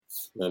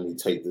Let me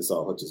take this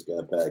off. I just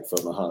got back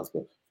from the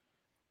hospital.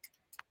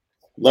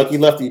 Lucky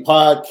Lefty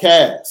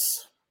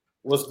Podcast.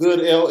 What's good,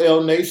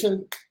 LL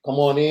Nation? Come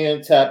on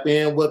in, tap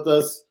in with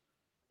us.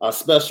 Our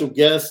special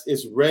guest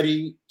is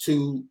ready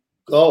to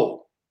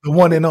go. The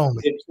one and only.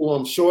 We'll get to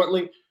him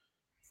shortly.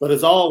 But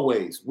as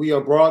always, we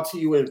are brought to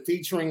you and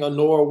featuring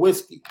Anora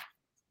Whiskey.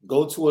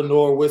 Go to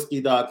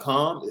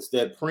AnoraWhiskey.com. It's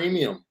that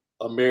premium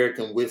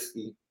American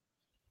whiskey,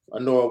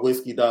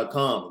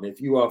 AnoraWhiskey.com. And if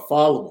you are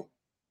following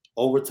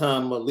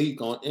Overtime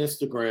Malik on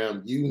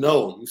Instagram, you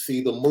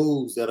see the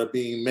moves that are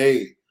being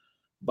made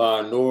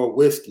by Anora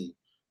Whiskey,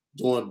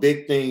 doing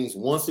big things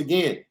once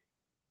again.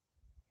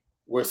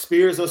 Where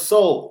spears are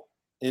sold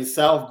in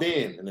South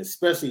Bend, and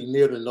especially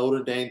near the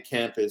Notre Dame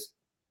campus,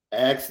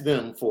 ask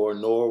them for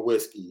Anora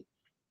Whiskey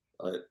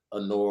at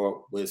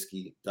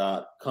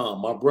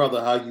AnoraWhiskey.com. My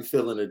brother, how you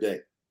feeling today?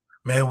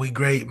 Man, we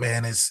great,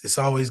 man. It's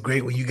always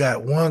great when you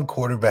got one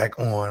quarterback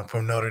on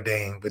from Notre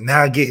Dame, but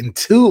now getting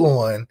two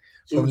on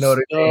from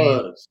Notre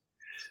Dame.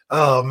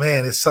 Oh,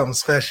 man, it's something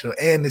special.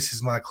 And this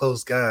is my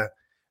close guy,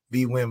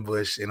 B.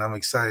 Wimbush, and I'm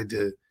excited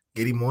to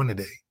get him on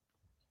today.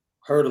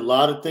 Heard a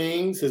lot of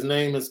things. His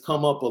name has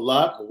come up a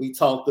lot. We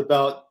talked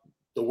about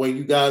the way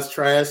you guys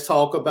trash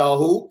talk about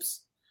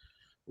hoops.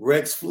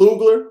 Rex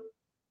Flugler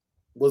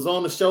was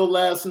on the show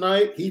last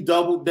night. He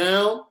doubled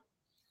down.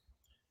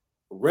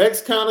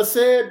 Rex kind of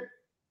said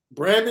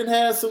Brandon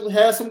has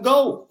some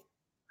gold.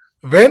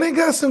 Brandon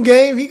got some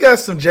game. He got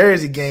some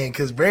jersey game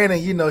because Brandon,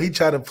 he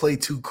tried to play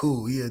too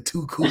cool. He a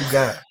too cool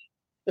guy.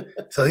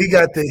 So he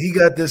got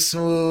this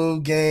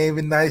smooth game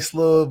and nice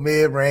little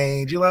mid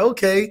range. You're like,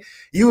 okay,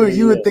 you would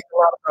think a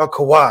lot about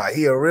Kawhi.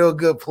 He a real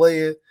good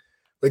player,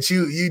 but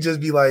you just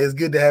be like, it's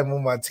good to have him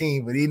on my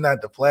team, but he's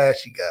not the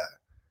flashy guy.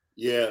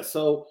 Yeah,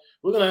 so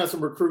we're gonna have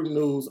some recruiting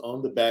news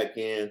on the back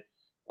end.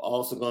 We're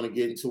also going to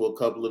get into a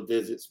couple of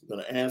visits. We're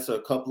going to answer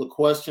a couple of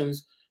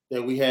questions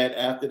that we had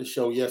after the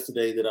show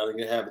yesterday that I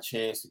didn't have a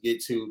chance to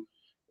get to,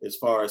 as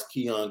far as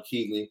Keon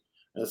Keeley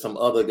and some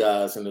other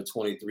guys in the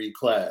 23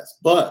 class.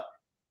 But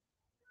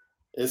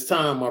it's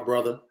time, my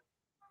brother.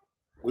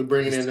 We're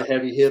bringing in the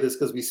heavy hitters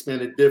because we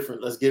spend it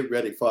different. Let's get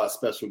ready for our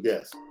special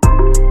guest.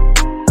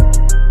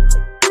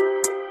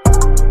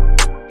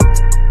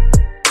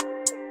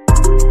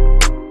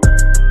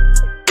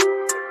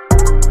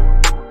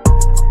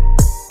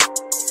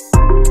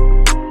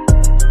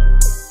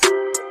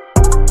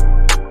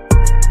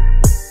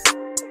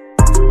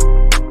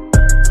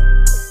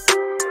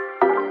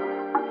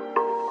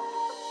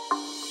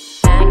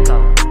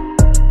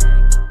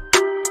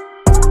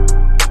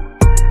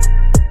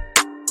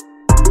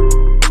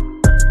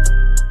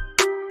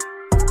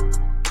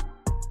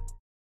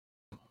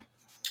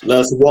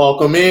 Let's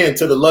welcome in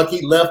to the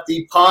Lucky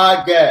Lefty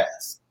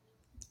Podcast,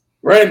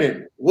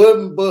 Brandon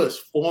Wimbush,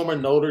 former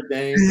Notre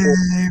Dame.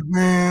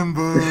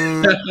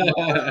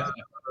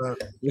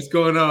 What's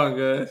going on,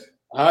 guys?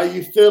 How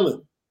you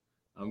feeling?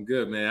 I'm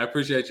good, man. I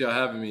appreciate y'all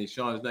having me.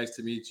 Sean, it's nice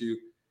to meet you.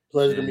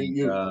 Pleasure to meet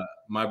you.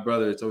 My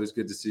brother, it's always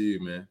good to see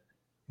you, man.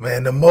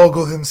 Man, the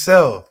mogul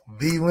himself,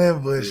 B.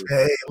 Wimbush.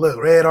 Hey,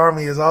 look, Red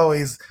Army is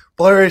always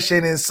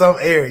flourishing in some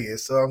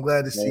areas, so I'm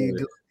glad to see you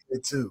doing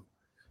it too.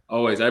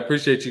 Always. I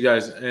appreciate you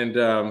guys.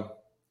 And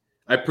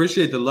I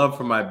appreciate the love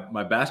for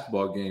my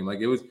basketball game. Like,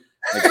 it was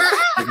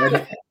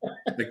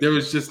like there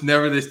was just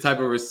never this type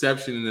of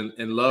reception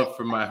and love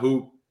for my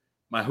hoop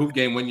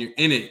game when you're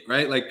in it,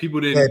 right? Like,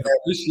 people didn't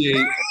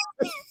appreciate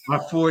my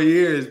 4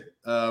 years,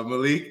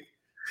 Malik.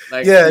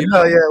 Like,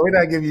 we're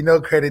not giving you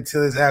no credit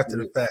till it's after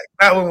the fact.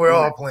 Not when we're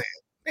all playing.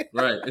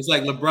 Right. It's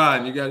like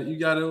LeBron.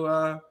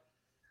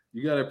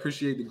 You gotta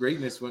appreciate the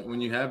greatness when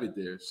you have it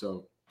there.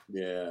 So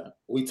yeah,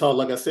 we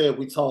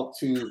talked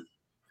to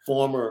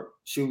former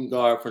shooting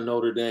guard for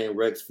Notre Dame,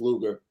 Rex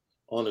Flugler,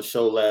 on the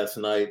show last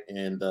night.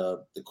 And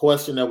the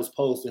question that was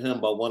posed to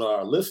him by one of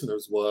our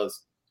listeners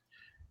was,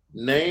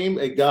 name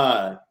a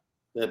guy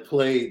that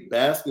played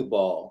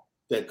basketball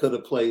that could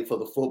have played for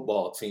the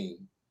football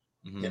team.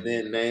 Mm-hmm. And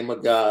then name a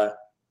guy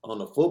on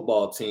the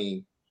football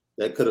team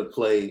that could have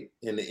played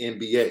in the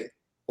NBA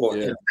or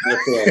in the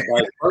NFL,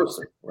 vice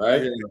versa,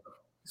 right? Yeah.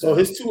 So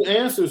his two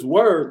answers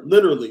were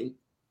literally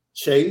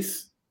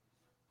Chase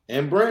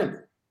and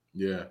Brandon.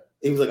 Yeah.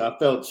 He was like, I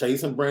felt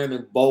Chase and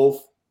Brandon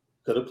both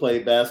could have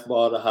played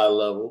basketball at a high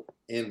level.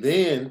 And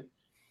then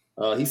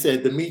he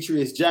said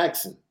Demetrius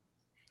Jackson.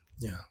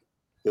 Yeah.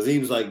 Because he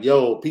was like,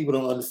 yo, people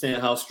don't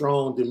understand how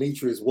strong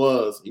Demetrius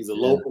was. He's a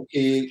local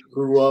kid,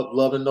 grew up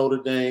loving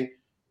Notre Dame.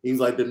 He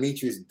was like,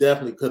 Demetrius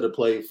definitely could have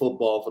played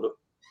football for the.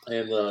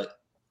 And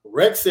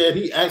Rex said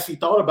he actually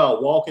thought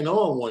about walking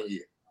on 1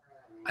 year.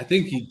 I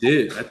think he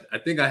did. I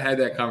think I had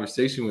that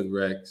conversation with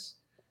Rex.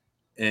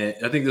 And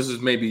I think this was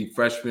maybe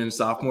freshman,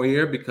 sophomore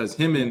year, because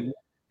him and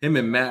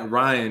Matt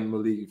Ryan,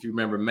 Malik, if you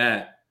remember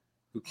Matt,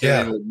 who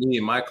came in with me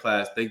in my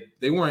class,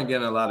 they weren't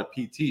getting a lot of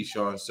PT,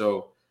 Sean.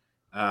 So,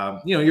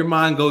 your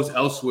mind goes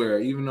elsewhere,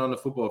 even on the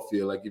football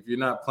field. Like, if you're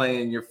not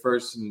playing your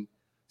first and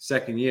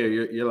second year,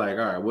 you're like,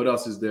 all right, what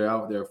else is there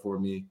out there for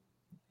me?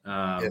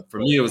 For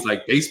me, it was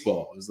like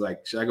baseball. It was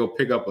like, should I go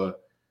pick up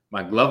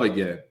my glove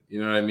again?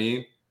 You know what I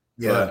mean?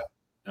 Yeah.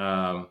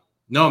 But,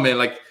 no, man,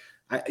 like,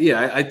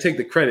 I take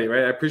the credit,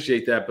 right? I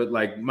appreciate that. But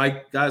like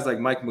guys like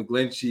Mike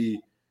McGlinchey,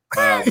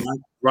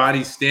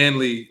 Roddy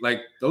Stanley, like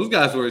those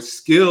guys were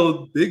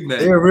skilled big men.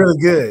 They were really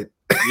good.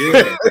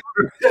 Yeah.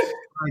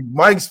 Like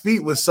Mike's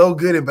feet was so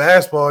good in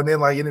basketball, and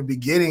then like in the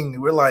beginning,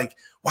 we're like,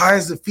 why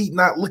is the feet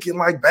not looking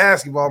like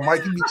basketball?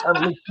 Mike, you be trying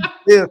to look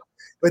stiff,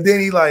 but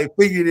then he like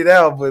figured it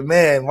out. But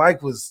man,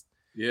 Mike was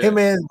him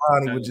and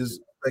Ronnie were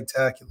just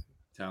spectacular.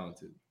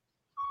 Talented.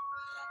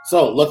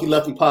 So, Lucky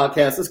Lefty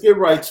Podcast, let's get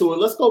right to it.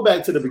 Let's go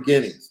back to the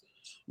beginnings.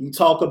 You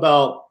talk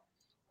about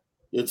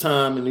your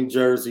time in New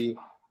Jersey.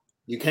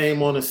 You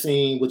came on the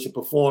scene with your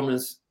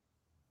performance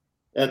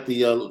at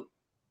the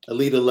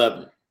Elite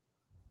 11.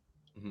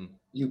 Mm-hmm.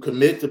 You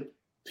commit to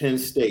Penn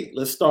State.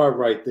 Let's start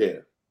right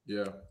there.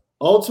 Yeah.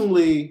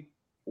 Ultimately,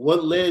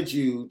 what led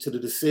you to the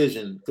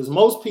decision? Because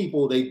most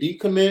people, they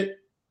decommit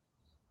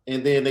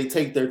and then they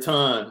take their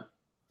time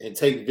and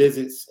take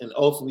visits and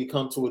ultimately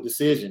come to a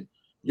decision.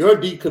 Your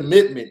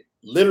decommitment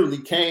literally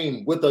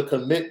came with a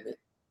commitment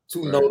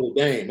to Notre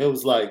Dame. It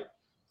was like,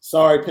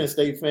 sorry, Penn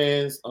State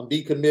fans, I'm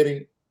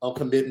decommitting. I'm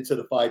committing to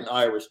the Fighting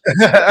Irish.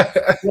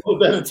 What was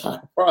that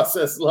entire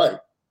process like?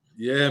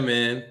 Yeah,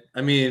 man.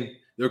 I mean,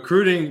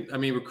 recruiting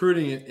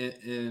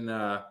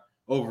in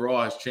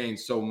overall has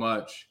changed so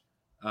much.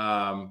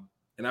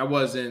 And I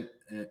wasn't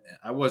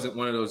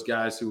one of those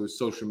guys who was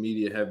social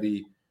media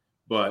heavy,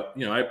 but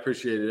I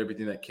appreciated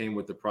everything that came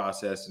with the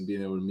process and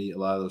being able to meet a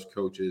lot of those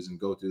coaches and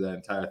go through that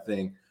entire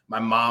thing. My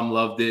mom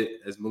loved it,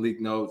 as Malik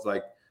knows.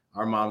 Like,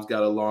 our moms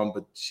got along,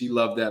 but she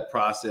loved that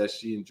process.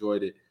 She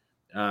enjoyed it,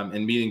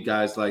 and meeting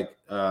guys like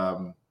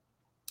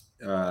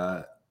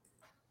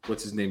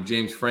what's his name,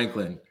 James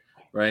Franklin,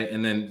 right?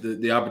 And then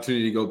the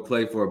opportunity to go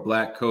play for a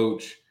black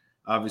coach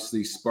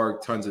obviously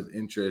sparked tons of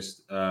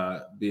interest,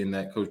 being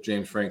that Coach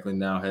James Franklin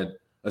now had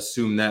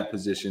assumed that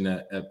position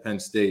at Penn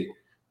State.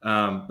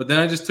 But then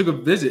I just took a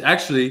visit.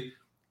 Actually,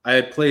 I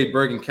had played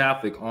Bergen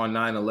Catholic on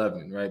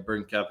 9/11, right?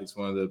 Bergen Catholic's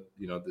one of the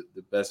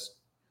the best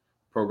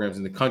programs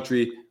in the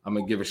country. I'm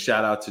gonna give a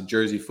shout out to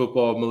Jersey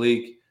football,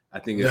 Malik. I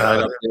think it's right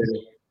up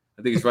there.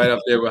 I think it's right up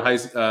there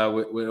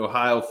with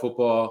Ohio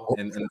football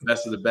and the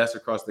best of the best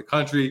across the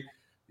country.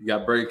 You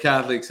got Bergen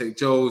Catholic, St.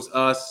 Joe's,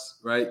 us,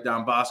 right?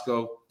 Don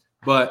Bosco.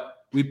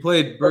 But we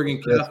played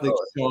Bergen Catholic,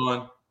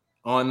 Sean,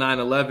 on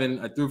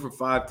 9/11. I threw for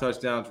 5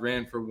 touchdowns,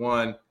 ran for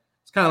 1.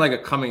 It's kind of like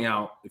a coming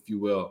out, if you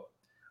will.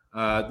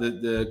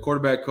 The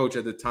quarterback coach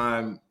at the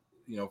time,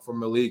 for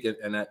Malik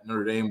and at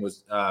Notre Dame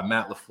was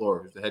Matt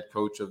LaFleur, who's the head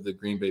coach of the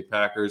Green Bay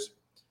Packers.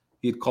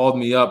 He had called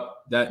me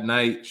up that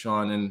night,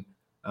 Sean, and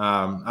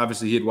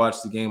obviously he had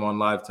watched the game on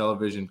live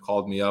television,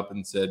 called me up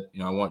and said,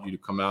 I want you to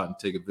come out and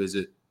take a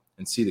visit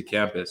and see the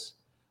campus.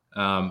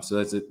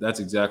 So that's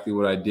exactly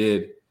what I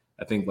did.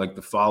 I think like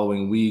the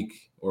following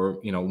week, or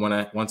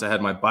once I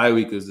had my bye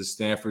week, it was the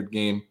Stanford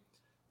game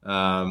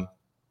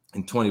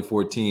in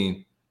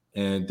 2014.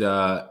 And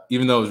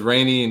even though it was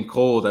rainy and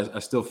cold, I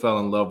still fell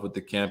in love with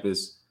the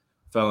campus,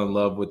 fell in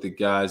love with the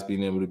guys,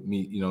 being able to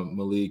meet,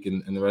 Malik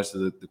and the rest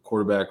of the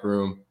quarterback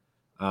room.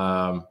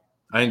 I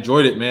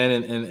enjoyed it, man.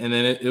 And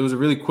then it was a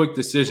really quick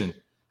decision.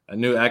 I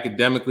knew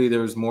academically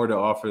there was more to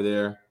offer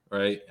there,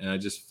 right? And I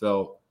just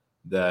felt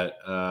that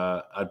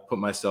I'd put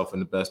myself in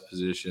the best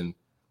position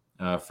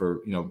for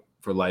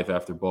life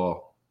after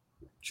ball,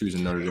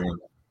 choosing Notre Dame.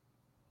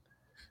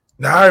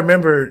 Now I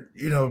remember,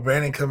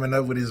 Brandon coming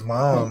up with his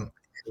mom,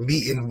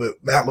 meeting with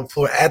Matt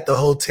LaFleur at the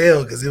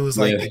hotel, because it was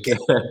like the game.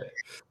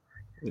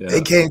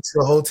 They came to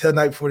the hotel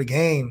night before the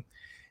game,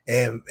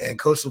 and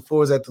Coach LaFleur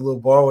was at the little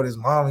bar with his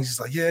mom. He's just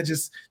like,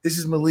 this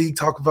is Malik,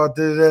 talk about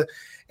da.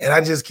 And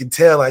I just could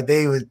tell, like,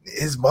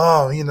 his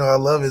mom, I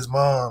love his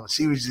mom.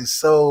 She was just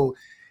so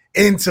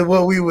into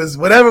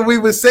whatever we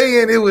was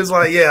saying. It was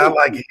like, I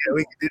like it. Yeah,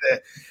 we can do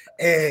that.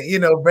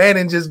 And,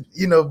 Brandon just,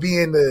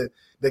 being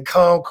the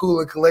calm, cool,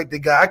 and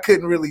collected guy, I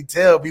couldn't really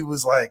tell if he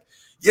was like,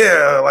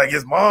 like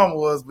his mom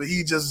was, but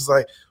he just was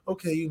like,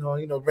 okay,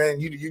 Brandon,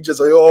 you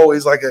just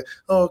always like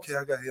okay,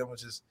 I got here. I'm gonna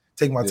just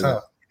take my time.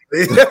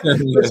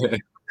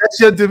 That's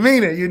your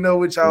demeanor,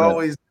 which I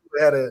always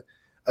had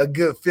a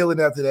good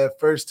feeling after that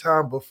first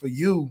time. But for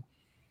you,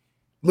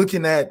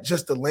 looking at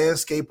just the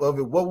landscape of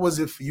it, what was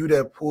it for you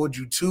that pulled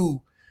you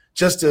to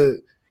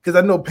because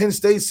I know Penn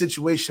State's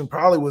situation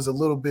probably was a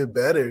little bit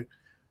better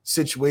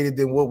situated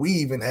than what we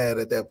even had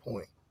at that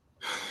point.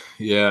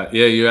 Yeah,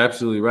 you're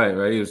absolutely right.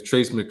 It was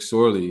Trace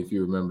McSorley, if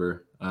you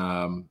remember,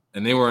 and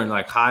they weren't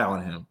like high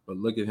on him, but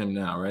look at him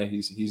now, right?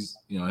 He's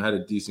had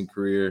a decent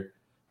career,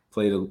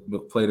 played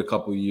a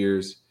couple of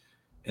years,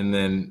 and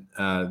then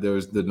there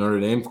was the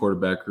Notre Dame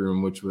quarterback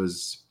room, which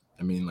was,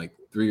 like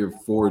 3 or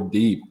 4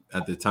 deep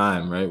at the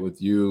time, right?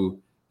 With you,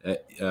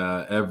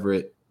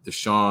 Everett,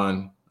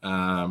 Deshaun,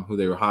 who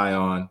they were high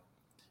on.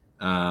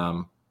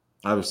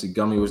 Obviously,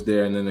 Gummy was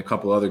there, and then a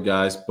couple other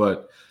guys,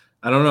 but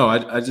I don't know.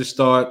 I just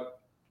thought.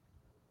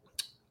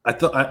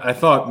 I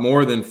thought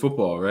more than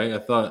football, right?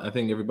 I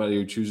think everybody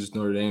who chooses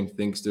Notre Dame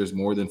thinks there's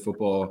more than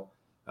football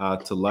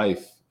to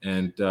life,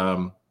 and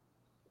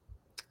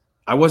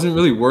I wasn't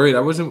really worried. I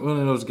wasn't one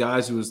of those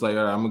guys who was like,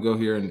 all right, I'm gonna go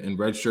here and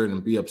redshirt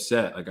and be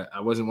upset. Like I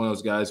wasn't one of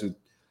those guys who,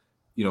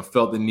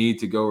 felt the need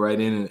to go right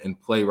in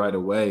and play right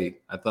away.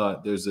 I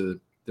thought there was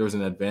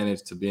an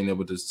advantage to being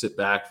able to sit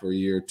back for a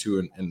year or two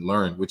and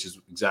learn, which is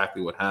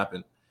exactly what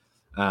happened.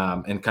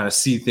 And kind of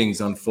see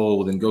things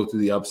unfold and go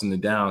through the ups and the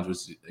downs,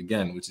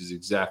 which is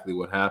exactly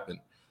what happened.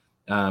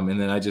 And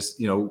then I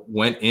just,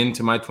 went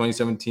into my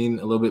 2017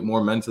 a little bit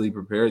more mentally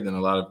prepared than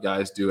a lot of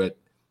guys do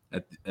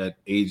at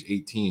age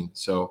 18.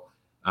 So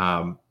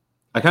I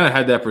kind of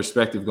had that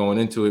perspective going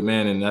into it,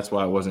 man. And that's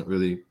why I wasn't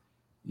really,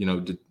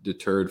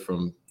 deterred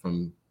from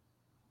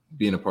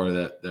being a part of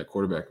that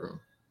quarterback room.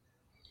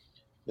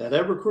 Now,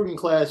 that recruiting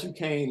class you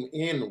came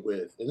in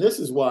with, and this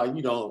is why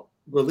you don't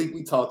really,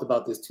 we talked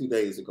about this 2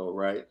 days ago,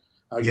 right?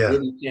 How you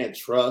really can't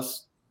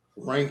trust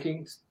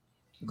rankings.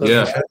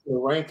 Because the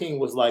ranking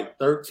was like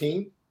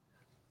 13.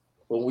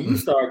 But when you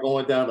start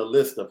going down the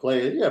list of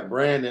players, you have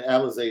Brandon,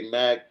 Alizé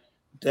Mack,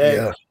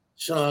 Dak,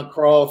 Sean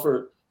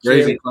Crawford,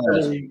 Jerry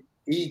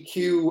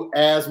EQ,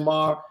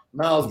 Asmar,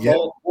 Miles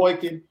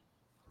Boykin.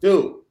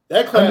 Dude,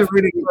 that class.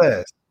 Underrated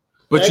class.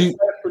 But you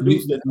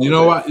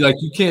know what? Like,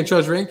 you can't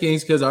trust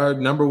rankings because our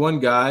number one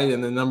guy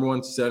and the number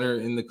one center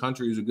in the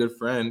country, who's a good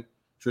friend,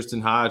 Tristan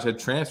Hodge, had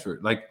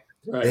transferred. Like,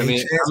 right. I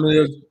mean,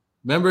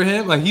 remember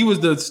him? Like, he was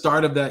the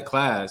start of that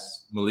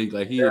class, Malik.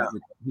 Like, he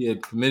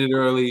had committed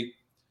early,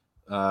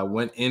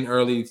 went in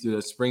early through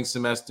the spring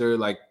semester,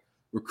 like,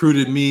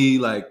 recruited me.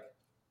 Like,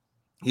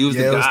 he was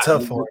the guy. It was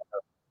tough for him.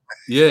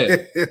 Yeah,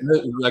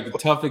 like a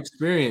tough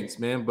experience,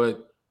 man.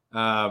 But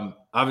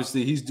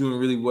obviously, he's doing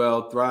really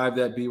well, thrived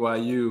at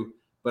BYU.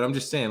 But I'm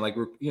just saying, like,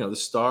 the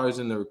stars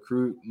and the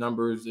recruit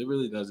numbers, it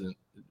really doesn't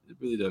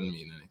mean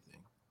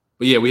anything.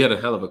 But yeah, we had a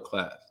hell of a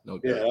class. No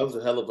doubt. Yeah, that was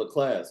a hell of a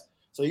class.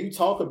 So you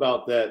talk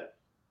about that.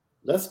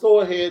 Let's go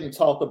ahead and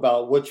talk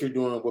about what you're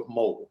doing with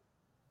Mogul.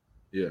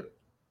 Yeah.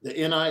 The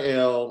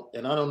NIL,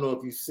 and I don't know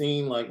if you've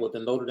seen like what the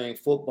Notre Dame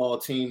football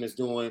team is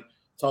doing.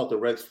 Talked to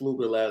Rex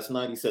Pfluger last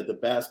night. He said the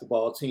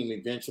basketball team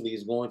eventually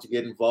is going to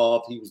get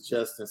involved. He was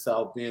just in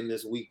South Bend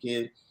this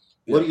weekend.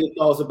 Yeah. What are your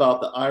thoughts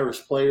about the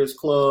Irish Players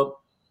Club?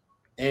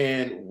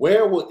 And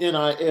where will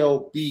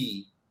NIL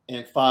be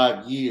in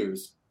 5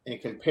 years in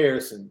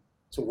comparison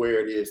to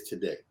where it is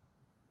today?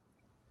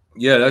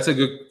 Yeah, that's a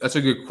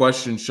good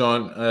question,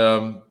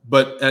 Sean.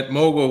 But at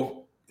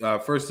Mogul,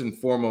 first and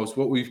foremost,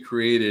 what we've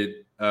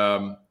created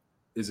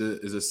is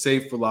a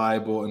safe,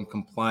 reliable, and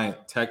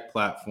compliant tech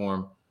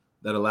platform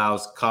that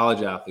allows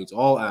college athletes,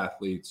 all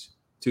athletes,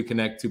 to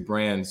connect to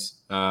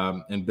brands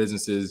and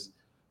businesses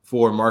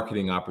for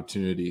marketing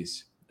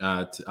opportunities,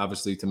 to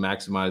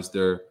maximize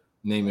their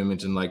name,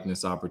 image, and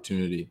likeness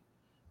opportunity.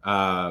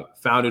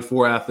 Founded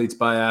for athletes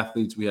by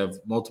athletes. We have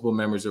multiple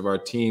members of our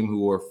team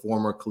who are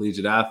former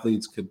collegiate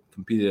athletes,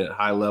 competed at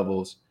high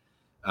levels.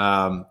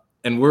 And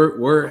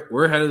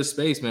we're ahead of the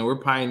space, man. We're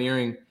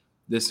pioneering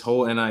this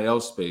whole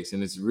NIL space.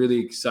 And it's really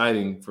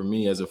exciting for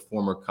me as a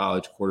former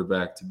college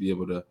quarterback to be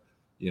able to,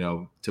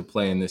 to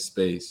play in this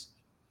space.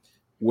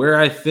 Where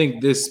I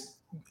think this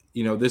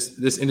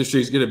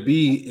industry is going to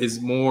be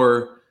is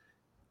more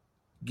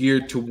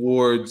geared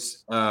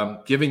towards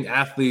giving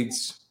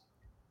athletes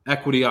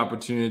equity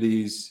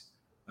opportunities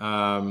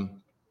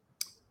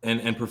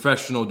and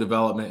professional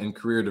development and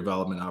career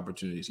development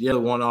opportunities. Yeah, the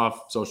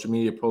one-off social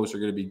media posts are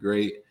going to be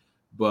great,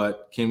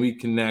 but can we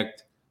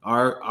connect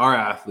our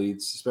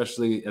athletes,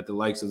 especially at the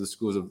likes of the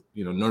schools of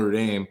Notre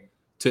Dame,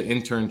 to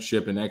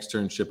internship and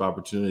externship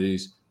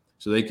opportunities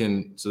so they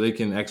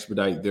can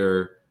expedite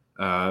their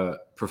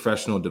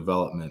professional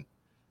development.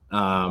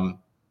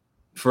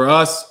 For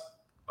us,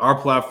 our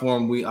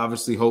platform, we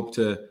obviously hope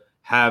to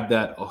have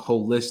that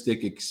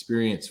holistic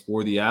experience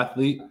for the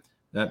athlete.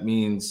 That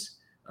means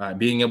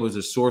being able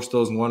to source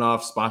those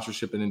one-off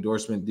sponsorship and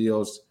endorsement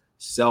deals,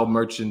 sell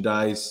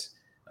merchandise,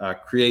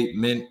 create,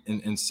 mint,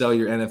 and sell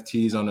your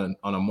NFTs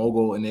on a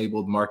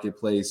Mogul-enabled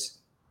marketplace,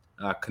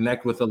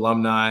 connect with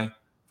alumni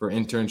for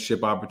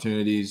internship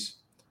opportunities,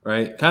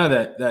 right? Kind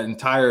of that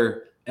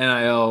entire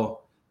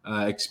NIL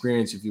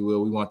experience, if you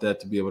will. We want that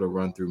to be able to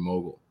run through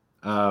Mogul.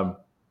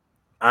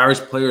 Irish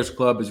Players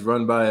Club is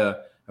run by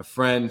a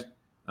friend,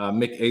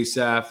 Mick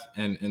Asaf,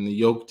 and the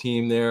Yoke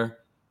team there.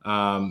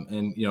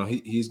 And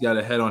he's got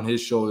a head on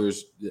his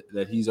shoulders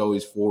that he's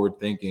always forward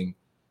thinking.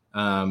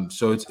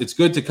 So it's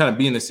good to kind of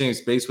be in the same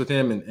space with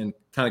him and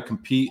kind of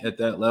compete at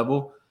that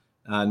level,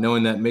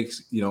 knowing that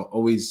Mick's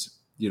always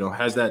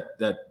has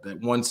that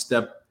one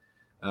step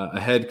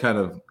ahead kind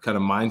of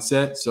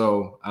mindset.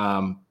 So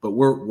but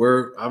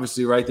we're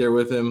obviously right there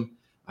with him.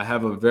 I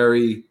have a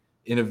very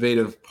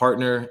innovative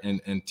partner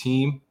and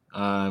team,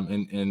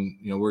 and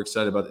we're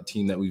excited about the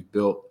team that we've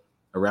built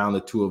around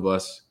the two of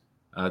us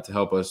to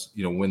help us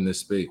win this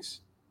space.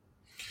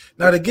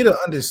 Now, to get an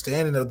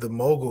understanding of the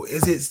Mogul,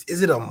 is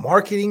it a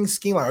marketing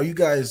scheme? Like,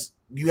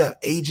 you have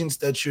agents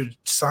that you're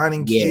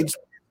signing kids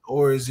with,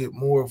 or is it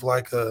more of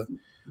like a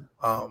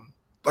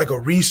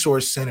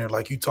resource center?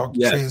 Like you talk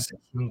transition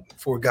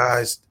for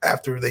guys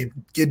after they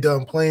get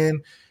done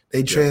playing,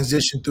 they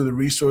transition through the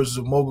resources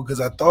of Mogul.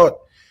 Because I thought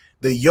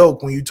the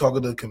Yoke, when you talk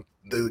of the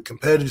the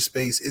competitive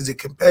space, is it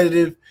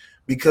competitive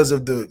because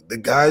of the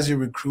guys you're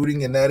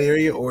recruiting in that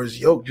area, or is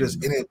Yoke just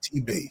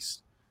NFT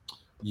based?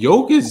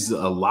 Yoke is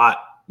a lot,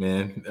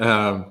 man.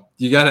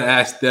 You got to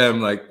ask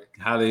them like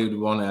how they would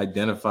want to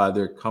identify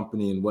their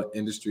company and what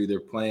industry they're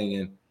playing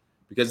in,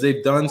 because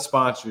they've done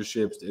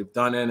sponsorships, they've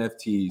done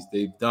NFTs,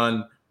 they've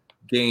done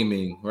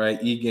gaming, right?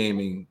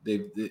 E-gaming.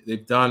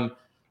 They've done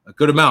a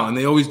good amount, and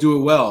they always do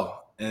it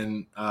well.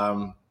 And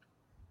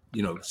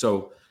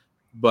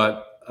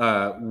but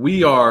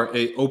we are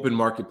a open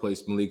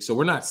marketplace, Malik. So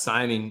we're not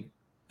signing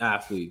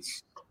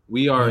athletes.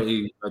 We are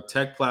a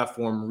tech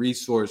platform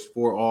resource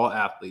for all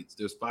athletes.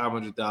 There's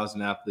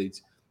 500,000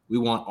 athletes. We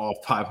want all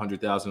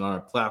 500,000 on our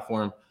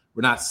platform.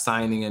 We're not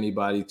signing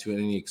anybody to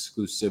any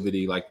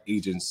exclusivity like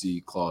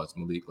agency clause,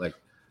 Malik. Like,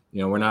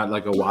 we're not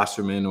like a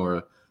Wasserman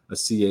or a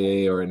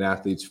CAA or an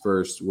Athletes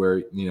First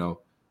where,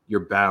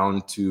 you're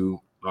bound to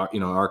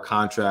our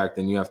contract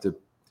and you have to,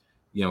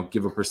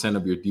 give a %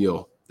 of your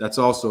deal. That's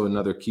also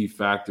another key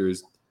factor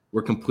is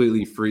we're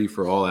completely free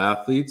for all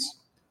athletes.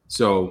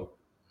 So,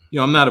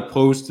 I'm not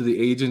opposed to the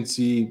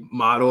agency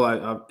model,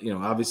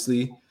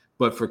 obviously,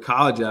 but for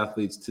college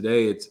athletes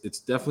today, it's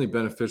definitely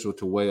beneficial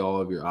to weigh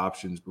all of your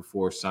options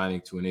before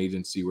signing to an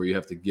agency where you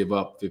have to give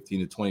up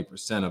 15 to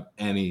 20% of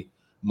any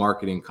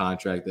marketing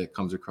contract that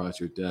comes across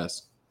your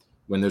desk.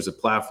 When there's a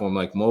platform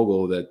like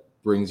Mogul that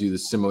brings you the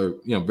similar,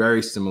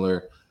 very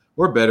similar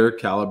or better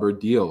caliber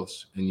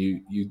deals, and you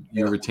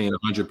retain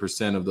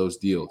 100% of those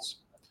deals,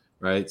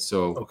 right?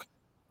 So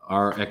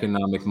our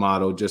economic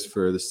model, just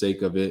for the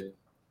sake of it,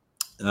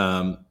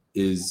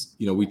 is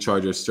we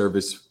charge a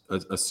surcharge,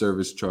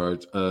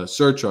 a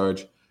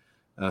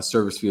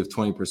service fee of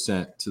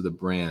 20% to the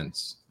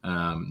brands,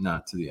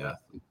 not to the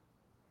athlete.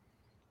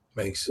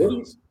 Makes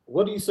sense.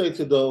 What do you say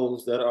to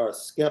those that are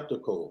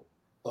skeptical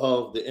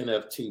of the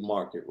NFT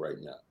market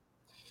right now?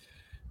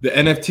 The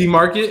NFT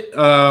market,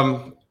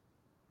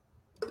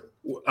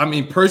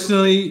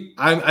 personally,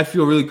 I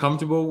feel really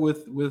comfortable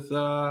with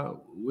the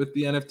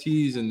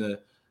NFTs and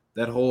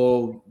that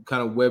whole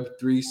kind of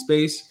Web3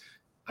 space.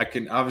 I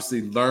can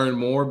obviously learn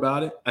more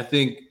about it. I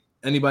think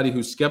anybody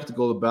who's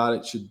skeptical about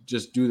it should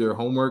just do their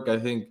homework. I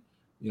think,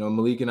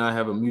 Malik and I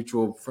have a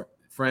mutual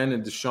friend,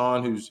 and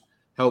Deshaun, who's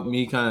helped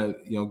me kind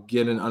of,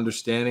 get an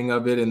understanding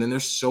of it. And then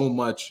there's so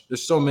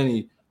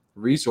many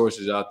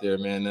resources out there,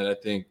 man, that I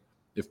think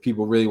if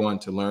people really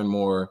want to learn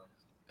more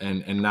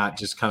and not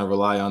just kind of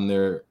rely on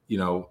their,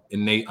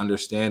 innate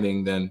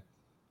understanding, then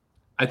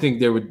I think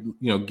they would,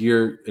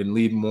 gear and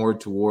lead more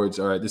towards,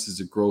 all right, this is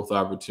a growth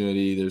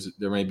opportunity.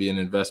 There may be an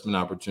investment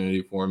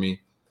opportunity for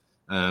me.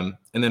 And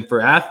then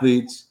for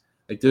athletes,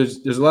 like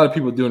there's a lot of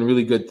people doing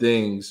really good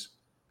things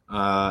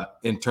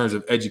in terms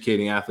of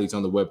educating athletes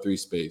on the Web3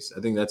 space. I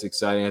think that's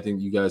exciting. I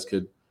think you guys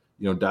could,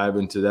 dive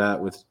into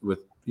that with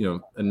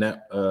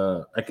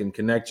I can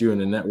connect you in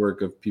a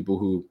network of people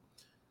who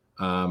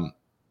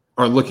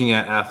are looking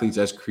at athletes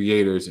as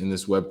creators in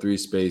this Web3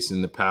 space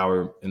and the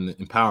power and the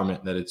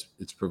empowerment that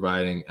it's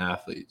providing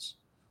athletes.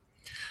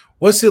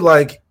 What's it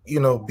like,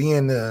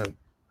 being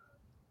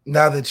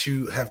now that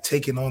you have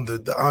taken on the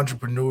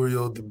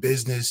entrepreneurial, the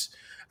business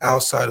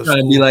outside of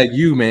trying to be like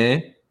you,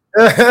 man.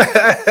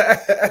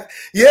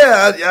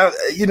 Yeah,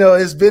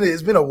 it's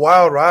been a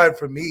wild ride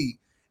for me,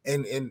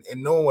 and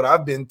knowing what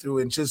I've been through,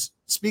 and just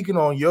speaking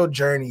on your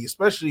journey,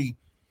 especially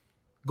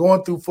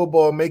going through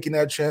football, making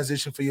that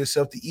transition for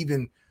yourself to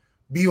even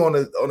be on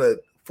a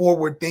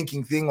forward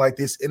thinking thing like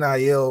this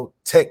NIL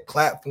tech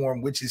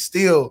platform, which is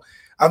still,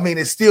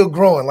 it's still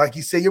growing. Like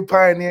you say, you're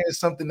pioneering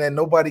something that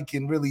nobody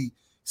can really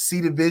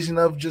see the vision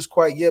of just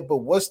quite yet. But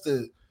what's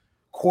the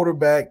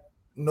quarterback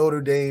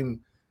Notre Dame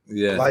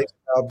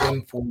lifestyle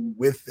been for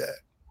with that?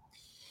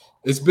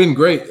 It's been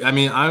great.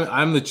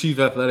 I'm the chief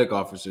athletic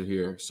officer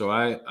here, so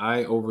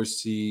I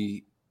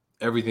oversee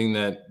everything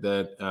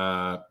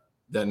that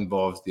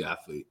involves the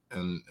athlete,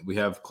 and we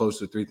have close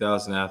to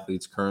 3,000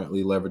 athletes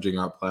currently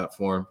leveraging our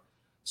platform.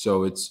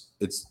 So it's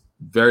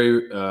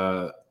very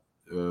a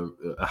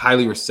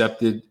highly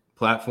receptive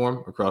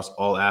platform across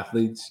all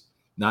athletes,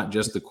 not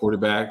just the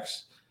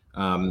quarterbacks.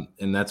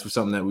 And that's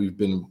something that we've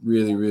been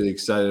really, really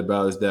excited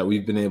about, is that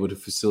we've been able to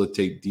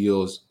facilitate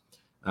deals.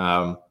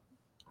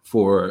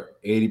 For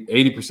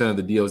 80% of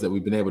the deals that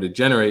we've been able to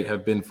generate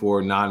have been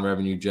for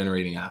non-revenue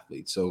generating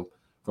athletes. So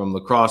from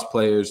lacrosse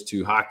players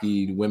to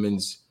hockey to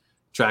women's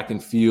track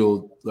and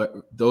field,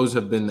 those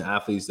have been the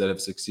athletes that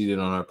have succeeded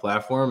on our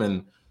platform.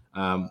 And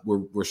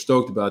we're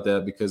stoked about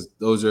that, because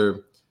those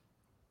are,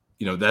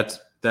 that's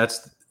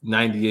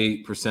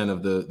 98%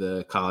 of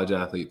the college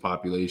athlete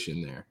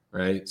population there,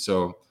 right?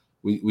 So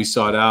we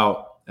sought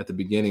out at the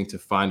beginning to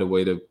find a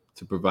way to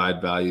provide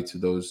value to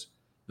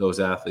those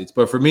athletes.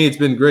 But for me, it's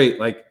been great.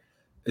 Like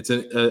it's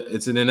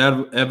an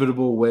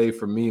inevitable way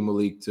for me,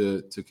 Malik,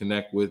 to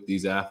connect with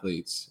these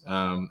athletes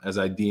as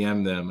I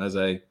DM them, as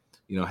I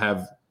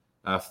have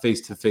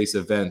face-to-face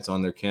events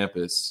on their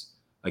campus.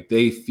 Like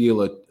they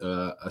feel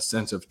a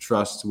sense of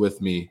trust with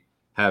me,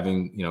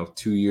 having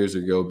 2 years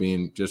ago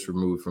being just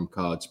removed from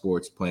college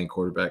sports, playing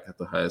quarterback at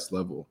the highest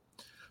level.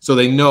 So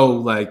they know,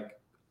 like,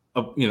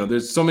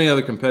 there's so many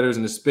other competitors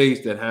in the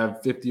space that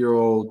have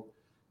 50-year-old,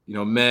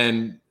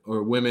 men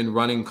or women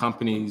running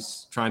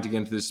companies trying to get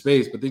into this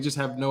space, but they just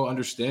have no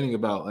understanding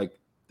about like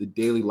the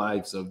daily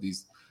lives of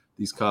these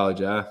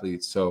college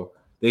athletes. So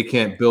they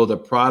can't build a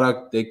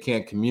product, they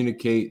can't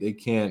communicate, they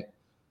can't,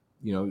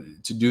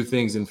 to do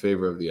things in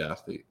favor of the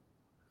athlete.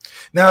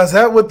 Now, is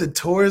that what the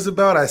tour is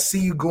about? I see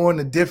you going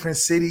to different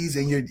cities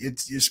and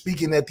you're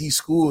speaking at these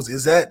schools.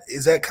 Is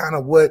that kind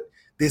of what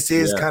this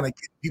is? Kind of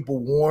get people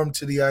warm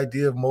to the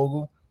idea of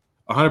Mogul?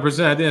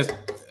 100%. I think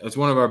that's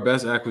one of our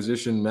best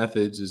acquisition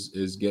methods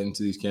is getting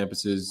to these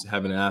campuses,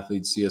 having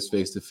athletes see us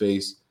face to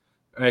face,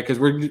 right? Because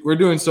we're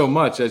doing so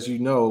much, as you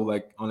know,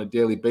 like on a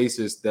daily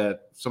basis,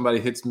 that somebody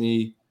hits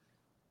me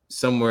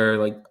somewhere,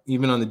 like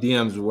even on the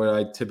DMs, what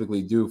I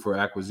typically do for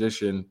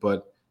acquisition.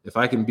 But if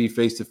I can be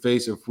face to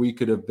face, or if we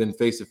could have been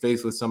face to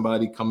face with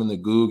somebody coming to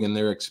Goog and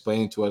they're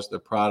explaining to us their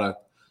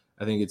product,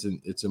 I think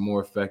it's a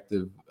more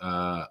effective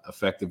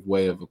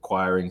way of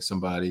acquiring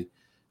somebody.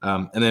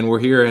 And then we're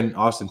here in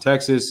Austin,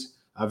 Texas.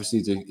 Obviously,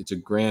 it's a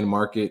grand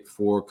market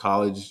for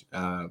college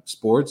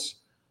sports,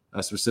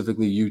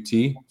 specifically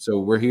UT. So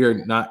we're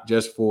here not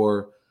just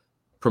for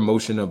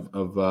promotion of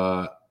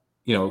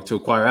to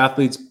acquire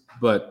athletes,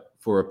 but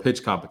for a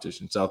pitch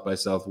competition. South by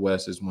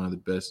Southwest is one of the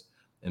best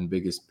and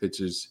biggest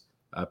pitch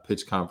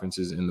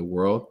conferences in the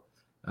world.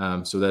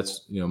 So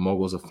that's,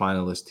 Mogul's a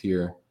finalist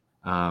here.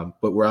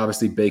 But we're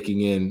obviously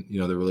baking in,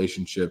 the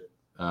relationship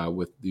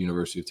with the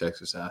University of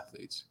Texas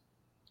athletes.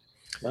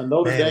 Now,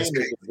 Notre Dame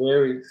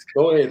is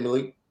go ahead,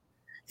 Malik.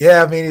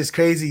 Yeah, I mean, it's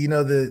crazy,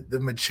 the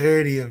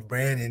maturity of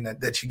Brandon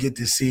that you get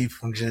to see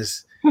from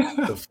just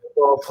the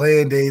football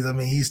playing days. I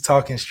mean, he's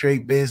talking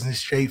straight business,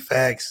 straight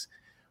facts,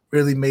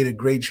 really made a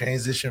great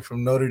transition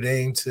from Notre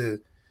Dame to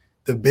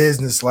the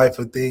business life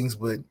of things.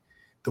 But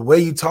the way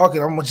you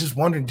talking, I'm just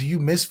wondering, do you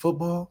miss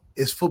football?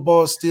 Is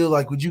football still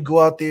like, would you go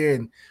out there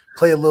and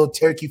play a little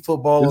turkey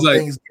football on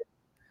things?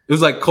 It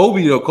was like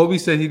Kobe, though. Kobe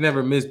said he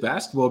never missed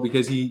basketball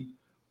because he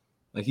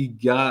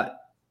got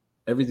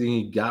everything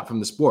he got from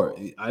the sport.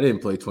 I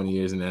didn't play 20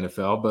 years in the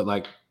NFL, but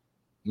I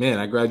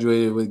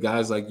graduated with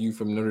guys like you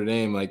from Notre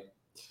Dame. Like,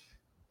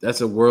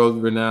 that's a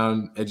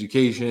world-renowned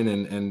education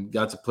and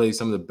got to play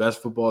some of the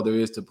best football there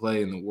is to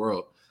play in the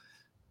world.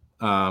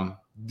 I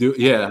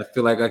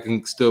feel like I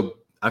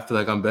feel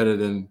like I'm better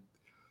than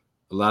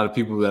a lot of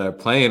people that are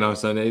playing on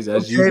Sundays.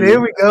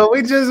 There we go.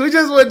 We just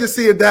wanted to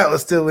see if that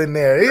was still in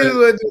there.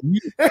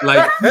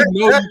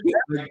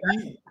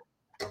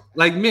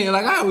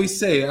 I always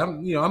say,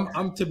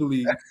 I'm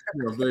typically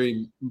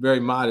very, very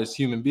modest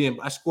human being.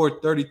 I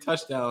scored 30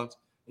 touchdowns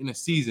in a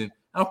season.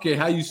 I don't care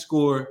how you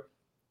score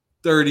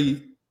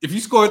 30. If you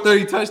score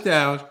 30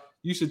 touchdowns,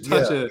 you should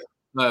touch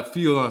a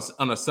field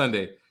on a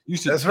Sunday. You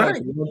should touch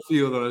one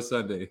field on a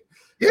Sunday.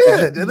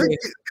 Yeah, you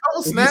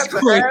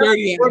scored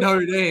 30 at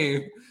Notre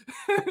Dame.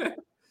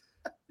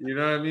 You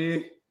know what I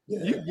mean?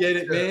 Yeah. You get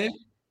it, man.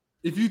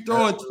 If you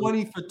throwing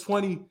 20 for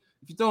 20,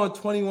 if you're throwing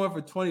 21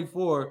 for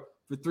 24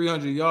 for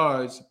 300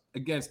 yards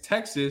against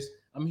Texas,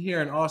 I'm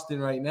here in Austin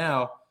right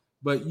now,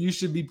 but you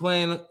should be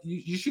playing.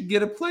 You should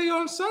get a play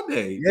on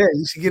Sunday. Yeah,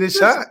 you should get a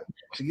shot.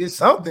 You should get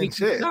something.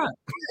 Shit.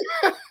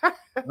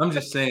 I'm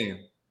just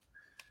saying.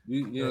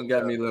 You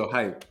got me a little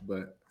hype,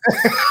 but.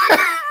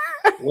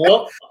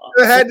 Well,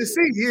 I had to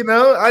see,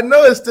 I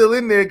know it's still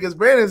in there because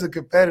Brandon's a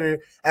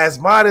competitor. As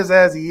modest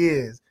as he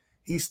is,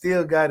 he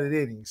still got it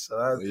in him.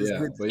 So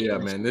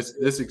man,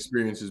 this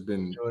experience has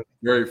been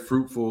very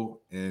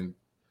fruitful and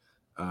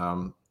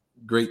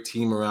great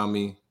team around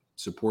me,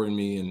 supporting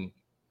me, and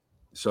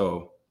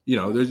so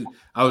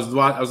I was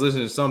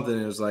listening to something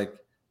and it was like,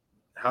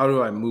 how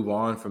do I move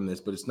on from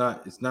this? But it's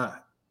not.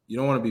 You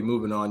don't want to be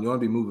moving on. You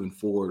want to be moving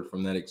forward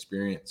from that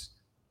experience.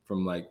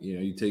 From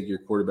you take your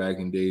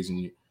quarterbacking days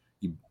and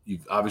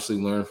you've obviously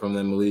learned from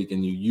them, Malik,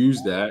 and you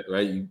use that,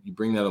 right? You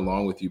bring that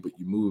along with you, but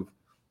you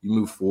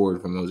move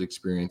forward from those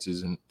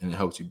experiences and it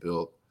helps you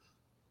build.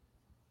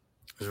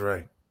 That's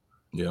right.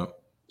 Yeah.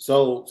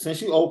 So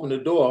since you opened the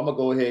door, I'm gonna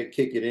go ahead and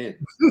kick it in.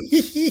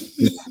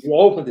 You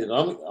opened it.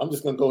 I'm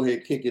just gonna go ahead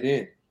and kick it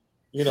in.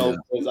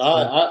 Because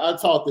I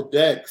talked to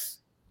Dex,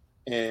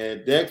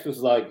 and Dex was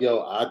like, "Yo,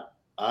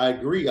 I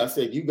agree." I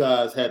said you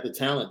guys had the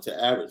talent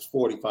to average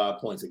 45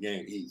 points a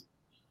game easy.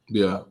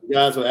 Yeah. You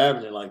guys were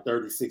averaging like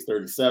 36,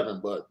 37,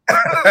 but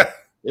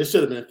it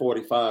should have been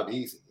 45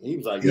 easy. He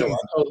was like, "Yo,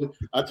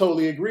 I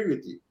totally agree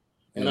with you."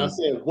 And I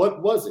said,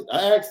 "What was it?"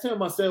 I asked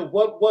him. I said,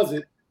 "What was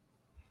it?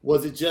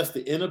 Was it just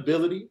the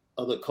inability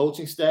of the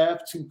coaching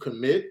staff to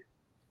commit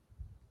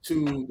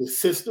to the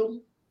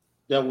system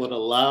that would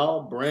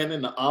allow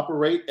Brandon to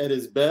operate at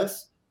his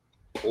best?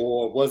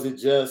 Or was it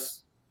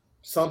just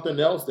something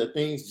else that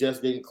things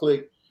just didn't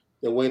click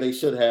the way they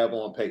should have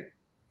on paper?"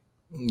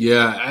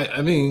 Yeah,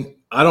 I mean,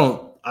 I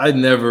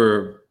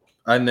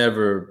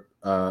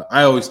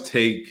always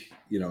take,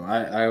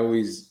 I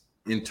always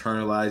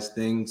internalize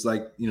things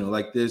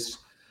like this,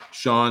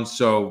 Sean.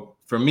 So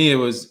for me, it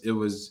was,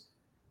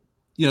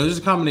 there's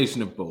a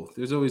combination of both.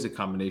 There's always a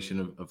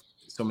combination of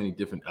so many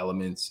different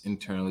elements,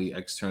 internally,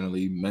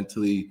 externally,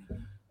 mentally,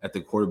 at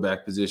the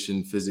quarterback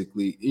position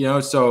physically.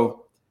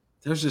 So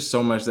there's just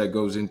so much that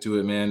goes into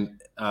it, man.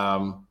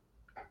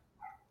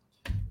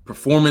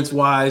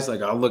 Performance-wise,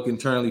 like I'll look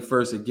internally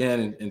first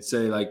again and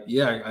say, like,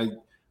 yeah,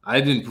 I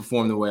didn't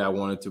perform the way I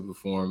wanted to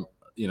perform,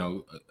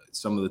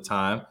 some of the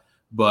time,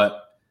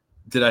 but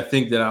did I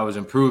think that I was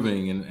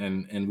improving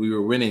and we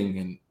were winning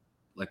and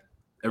like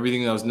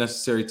everything that was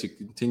necessary to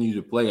continue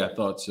to play? I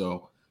thought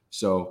so.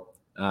 So,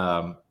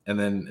 and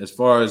then as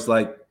far as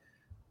like,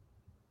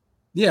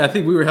 yeah, I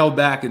think we were held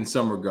back in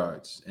some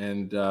regards,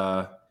 and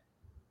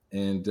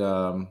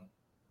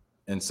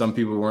some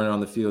people weren't on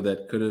the field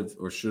that could have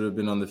or should have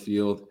been on the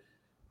field.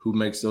 Who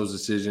makes those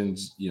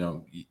decisions?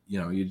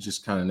 You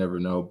just kind of never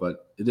know.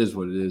 But it is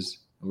what it is.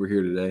 We're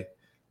here today.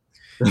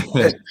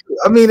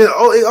 I mean, it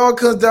all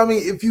comes down. I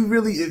mean, if you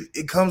really,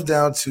 it comes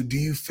down to, do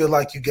you feel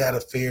like you got a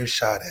fair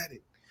shot at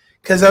it?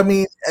 Because I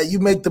mean, you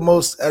make the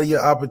most out of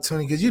your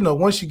opportunity. Because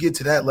once you get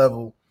to that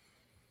level,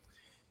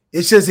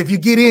 it's just if you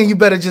get in, you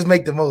better just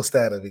make the most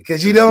out of it.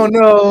 Because you don't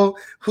know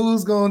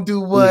who's gonna do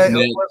what, and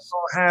what's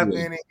gonna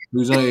happen. Yeah.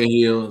 Who's on your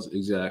heels?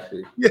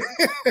 Exactly.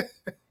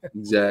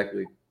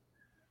 Exactly.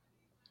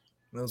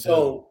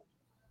 So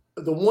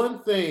the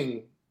one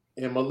thing,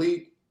 and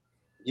Malik,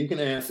 you can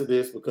answer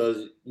this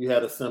because you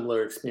had a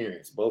similar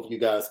experience. Both of you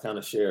guys kind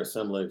of share a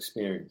similar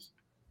experience.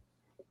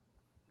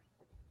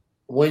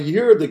 When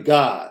you're the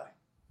guy,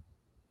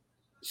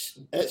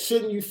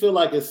 shouldn't you feel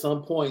like at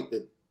some point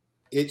that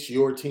it's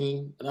your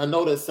team? And I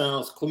know that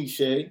sounds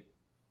cliche,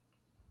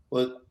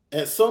 but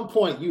at some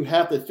point you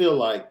have to feel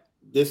like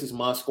this is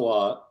my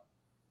squad.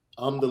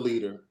 I'm the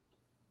leader.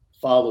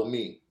 Follow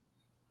me.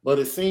 But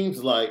it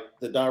seems like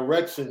the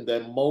direction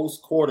that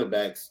most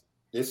quarterbacks,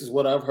 this is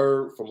what I've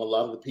heard from a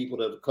lot of the people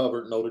that have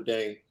covered Notre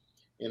Dame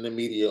in the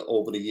media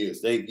over the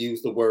years. They've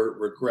used the word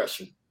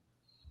regression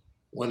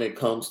when it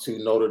comes to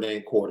Notre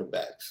Dame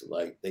quarterbacks.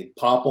 Like they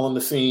pop on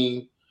the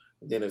scene,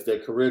 and then as their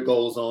career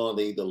goes on,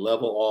 they either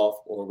level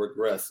off or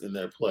regress in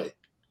their play.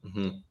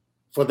 Mm-hmm.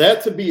 For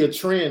that to be a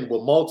trend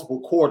with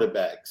multiple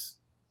quarterbacks,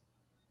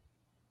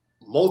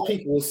 most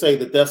people will say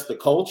that that's the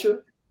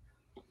culture.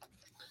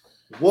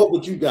 What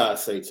would you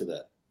guys say to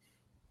that?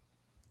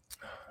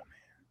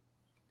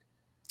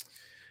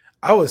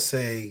 I would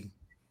say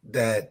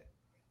that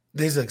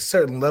there's a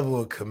certain level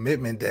of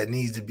commitment that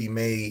needs to be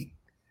made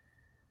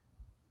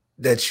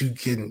that you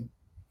can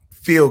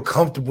feel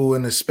comfortable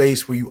in a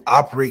space where you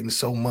operating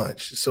so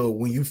much. So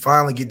when you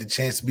finally get the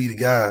chance to be the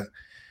guy,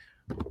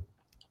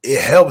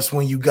 it helps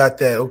when you got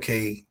that,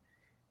 okay,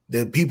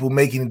 the people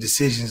making the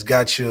decisions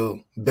got your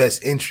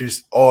best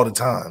interest all the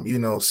time,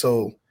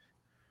 so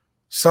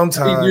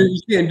sometimes you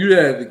can't do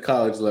that at the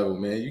college level,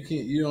 man.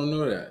 You don't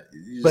know that.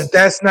 But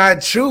that's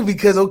not true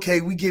because,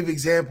 okay, we give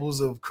examples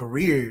of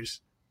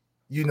careers.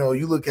 You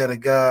look at a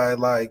guy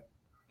like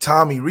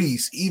Tommy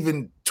Rees,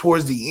 even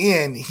towards the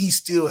end, he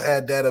still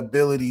had that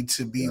ability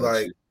to be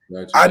I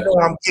know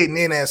I'm getting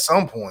in at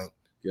some point.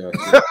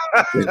 Gotcha.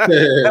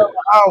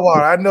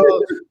 I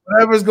know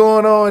whatever's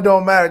going on, it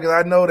don't matter because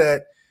I know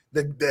that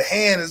the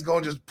hand is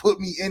going to just put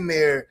me in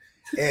there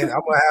and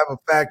I'm going to have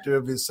a factor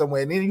of it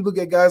somewhere. And then you look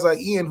at guys like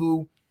Ian,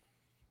 who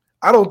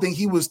I don't think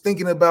he was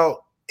thinking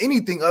about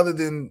anything other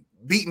than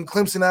beating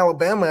Clemson,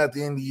 Alabama at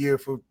the end of the year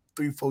for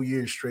 3-4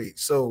 years straight.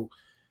 So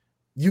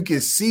you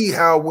can see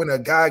how when a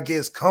guy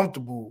gets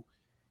comfortable,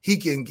 he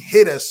can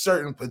hit a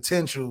certain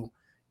potential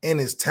in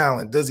his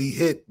talent. Does he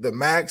hit the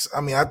max?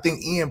 I mean, I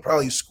think Ian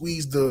probably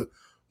squeezed the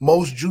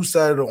most juice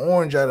out of the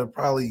orange out of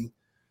probably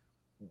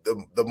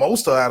the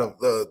most out of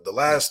the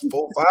last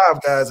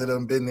 4-5 guys that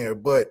have been there.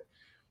 But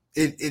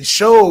it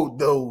showed,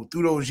 though,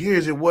 through those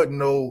years, it wasn't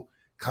no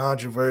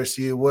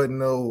controversy. It wasn't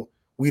no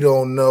we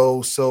don't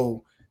know.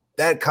 So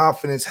that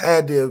confidence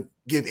had to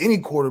give any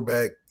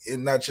quarterback,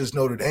 and not just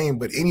Notre Dame,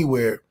 but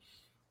anywhere,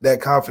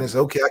 that confidence,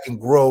 okay, I can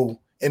grow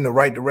in the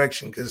right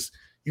direction because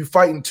you're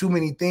fighting too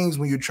many things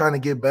when you're trying to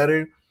get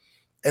better.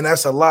 And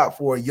that's a lot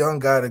for a young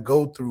guy to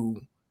go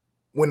through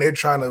when they're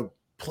trying to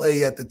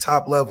play at the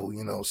top level,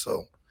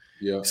 So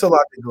yeah, it's a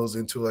lot that goes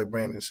into it, like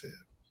Brandon said.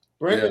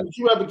 Brandon, did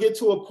you ever get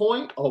to a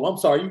point? Oh, I'm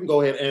sorry. You can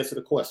go ahead and answer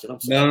the question.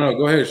 I'm sorry. No,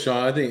 go ahead,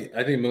 Sean. I think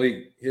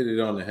Malik hit it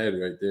on the head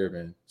right there,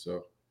 man.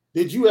 So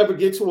did you ever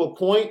get to a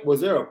point?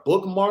 Was there a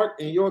bookmark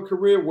in your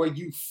career where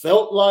you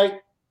felt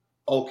like,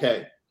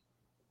 okay,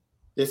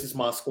 this is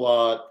my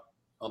squad.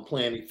 I'm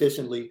playing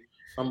efficiently.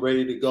 I'm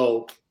ready to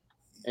go.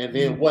 And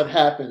then what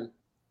happened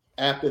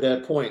after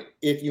that point,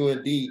 if you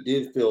indeed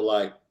did feel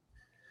like?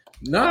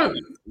 Not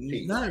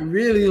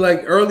really.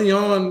 Like early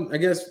on, I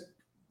guess,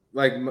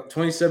 like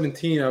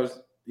 2017, I was,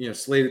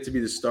 slated to be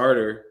the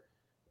starter,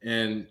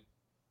 and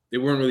they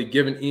weren't really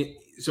given.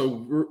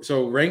 So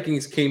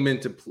rankings came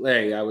into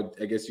play,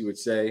 I guess you would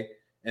say.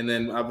 And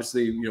then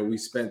obviously, we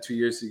spent 2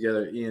 years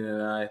together, Ian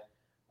and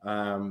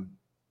I,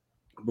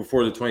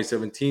 before the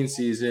 2017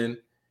 season.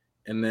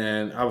 And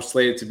then I was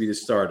slated to be the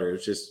starter.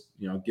 It's just,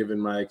 given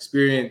my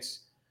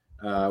experience,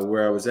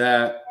 where I was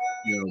at,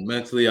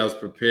 mentally I was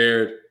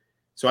prepared.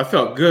 So I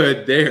felt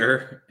good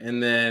there.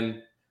 And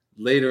then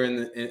later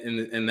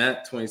in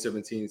that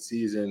 2017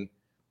 season,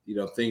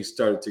 things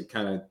started to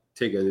kind of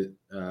take a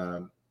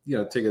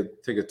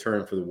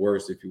turn for the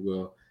worse, if you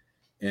will.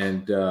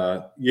 And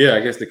I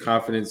guess the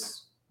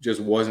confidence just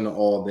wasn't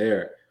all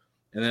there.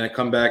 And then I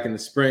come back in the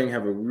spring,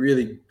 have a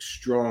really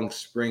strong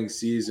spring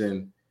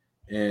season,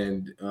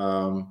 and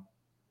I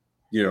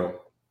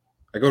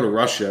go to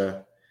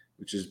Russia,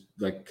 which is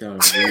like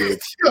kind of weird.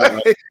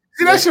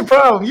 See, that's your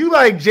problem. You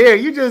like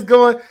Jared. You just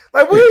going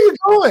like, where are you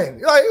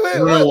going? Like, I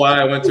don't know why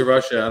I went to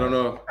Russia. I don't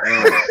know.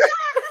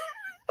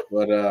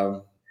 But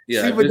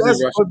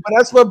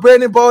that's what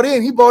Brandon bought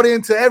in. He bought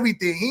into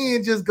everything. He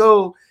didn't just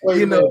go. Was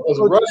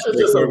Russia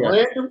just a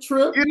random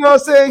trip? You know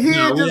what I'm saying? He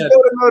didn't just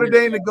go to Notre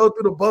Dame to go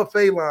through the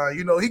buffet line.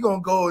 He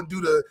gonna go and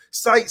do the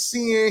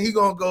sightseeing. He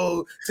gonna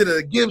go to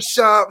the gift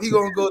shop. He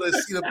gonna go to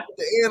see the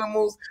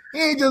animals.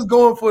 He ain't just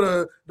going for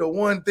the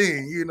one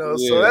thing.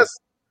 So that's.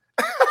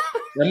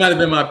 That might have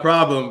been my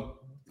problem,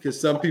 because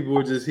some people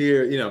were just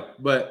here,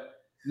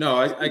 But no,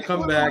 I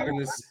come back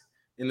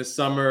in the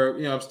summer.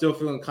 I'm still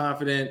feeling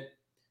confident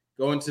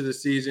going to the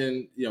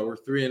season. We're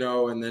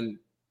 3-0, and then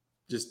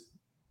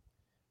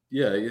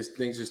I guess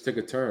things just took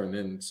a turn,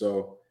 and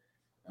so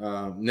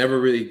never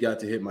really got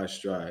to hit my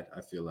stride.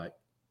 I feel like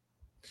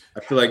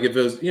if it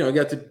was,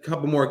 got to a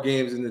couple more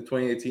games in the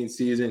 2018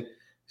 season,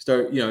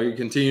 you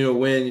continue to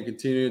win, you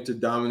continue to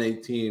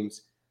dominate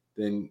teams,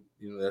 then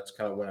that's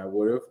kind of when I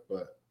would have,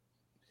 but.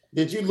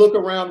 Did you look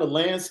around the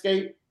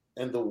landscape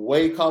and the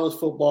way college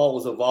football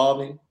was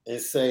evolving and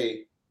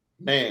say,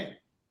 man,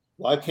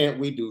 why can't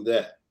we do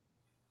that?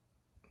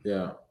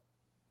 Yeah.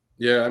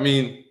 I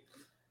mean,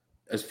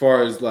 as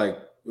far as like,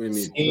 what do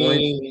you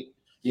mean?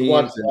 You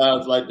watch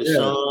guys like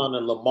Deshaun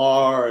and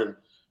Lamar and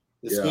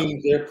the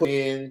schemes they're putting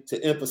in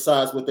to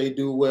emphasize what they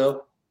do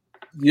well.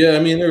 Yeah, I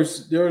mean,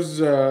 there's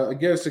I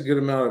guess a good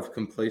amount of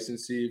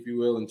complacency, if you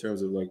will, in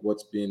terms of like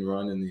what's being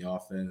run in the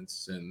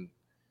offense, and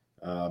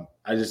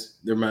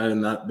there might have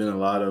not been a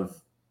lot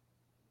of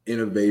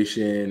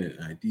innovation and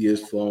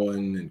ideas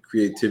flowing and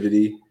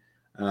creativity,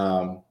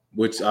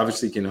 which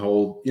obviously can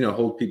hold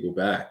people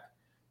back.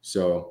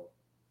 So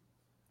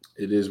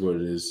it is what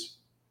it is.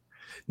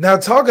 Now,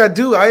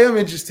 I am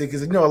interested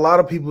because, a lot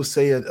of people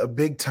say a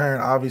big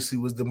turn obviously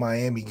was the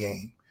Miami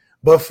game.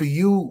 But for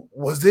you,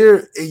 was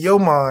there in your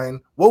mind,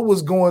 what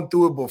was going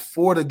through it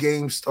before the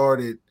game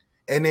started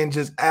and then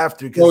just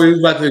after? He was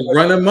about to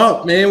run him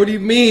up, man. What do you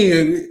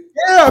mean?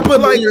 Yeah, but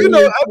like,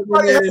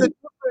 everybody has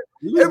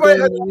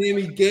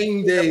Miami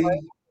game day.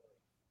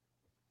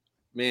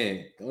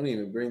 Man, don't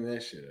even bring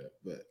that shit up.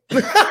 But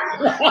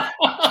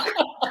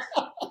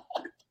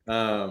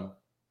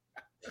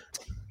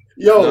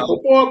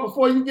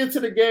before you get to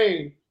the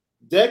game,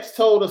 Dex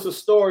told us a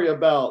story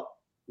about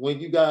when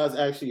you guys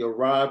actually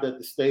arrived at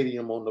the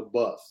stadium on the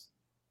bus.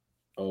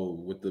 Oh,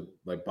 with the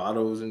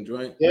bottles and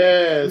joint?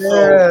 Yeah.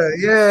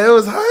 It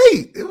was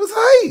hype.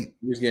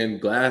 He was getting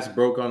glass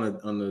broke on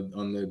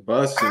the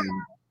bus, and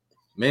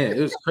man, it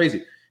was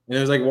crazy. And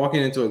it was like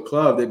walking into a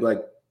club. They'd be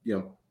like,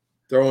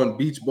 throwing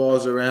beach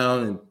balls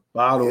around and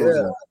bottles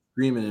and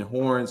screaming and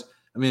horns.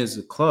 I mean, it's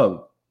a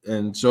club,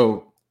 and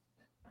so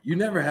you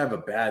never have a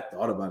bad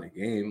thought about a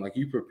game. Like,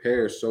 you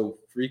prepare so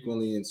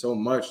frequently and so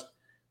much,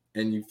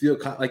 and you feel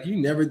like you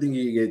never think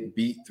you get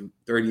beat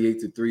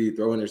 38-3,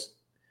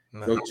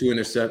 throw 2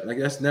 intercept. Like,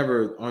 that's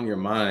never on your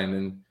mind.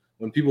 And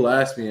when people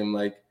ask me, I'm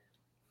like,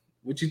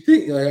 what you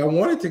think? Like, I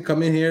wanted to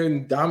come in here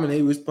and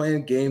dominate. We was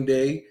playing game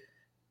day.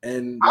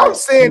 And I'm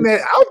saying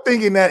that I'm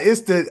thinking that it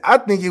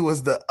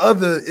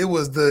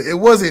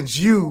wasn't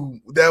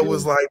you that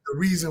was like the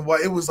reason why.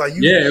 It was like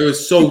you. Yeah, it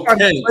was so tense.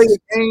 Play the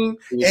game,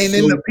 and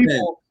then the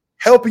people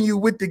helping you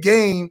with the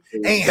game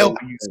ain't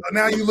helping you. So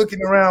now you're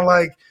looking around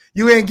like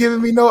you ain't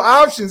giving me no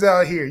options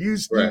out here. You're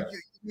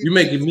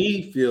making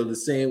me feel the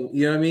same.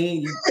 You know what I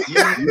mean?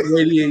 You're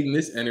radiating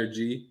this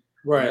energy.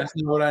 Right. That's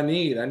not what I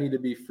need. I need to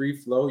be free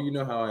flow. You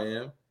know how I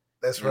am.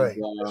 That's right.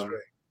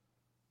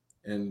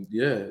 And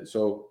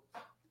so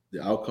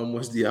the outcome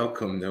was the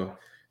outcome, though.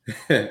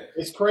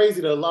 It's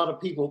crazy that a lot of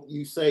people,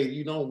 you say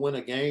you don't win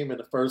a game in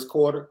the first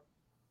quarter.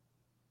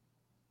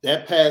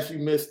 That pass you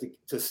missed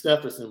to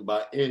Stephenson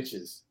by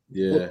inches.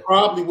 Yeah,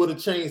 probably would have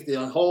changed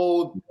the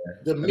whole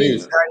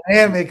demeanor.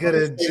 Dynamic of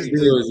it.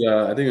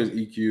 I think it was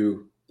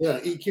EQ. Yeah,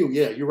 EQ.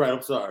 Yeah, you're right.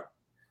 I'm sorry.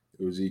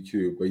 It was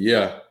EQ, but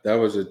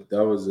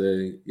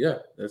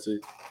that's a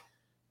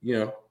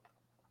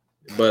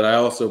But I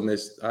also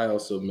missed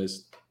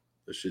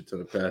a shit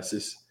ton of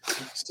passes.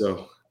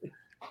 So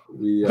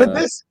they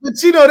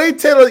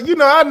tell us,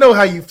 I know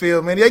how you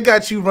feel, man. They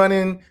got you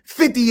running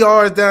 50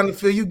 yards down the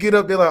field. You get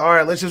up, they're like, all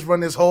right, let's just run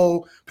this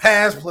whole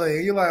pass play.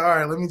 And you're like, all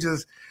right, let me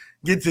just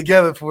get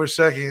together for a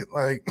second.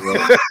 Like,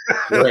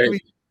 let me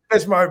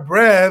catch my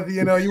breath.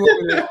 You want me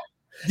to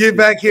get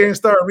back here and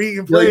start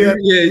reading plays.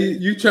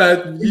 You try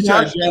to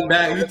drop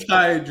back. You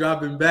tired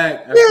dropping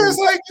back. Yeah, it's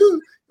like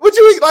what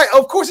you eat? Like,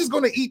 of course it's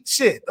going to eat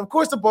shit. Of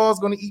course the ball's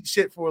going to eat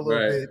shit for a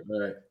little bit.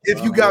 Right.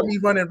 If you got me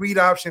running read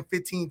option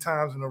 15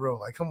 times in a row,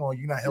 like, come on,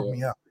 you're not helping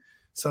me out.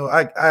 So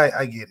I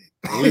get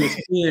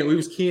it. we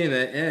was keying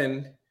at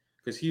end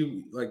because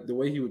he, like, the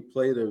way he would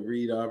play the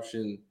read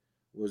option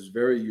was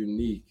very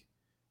unique,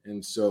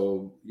 and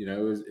so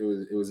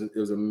it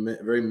was a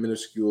very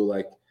minuscule.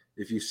 Like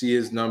if you see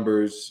his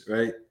numbers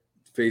right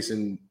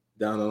facing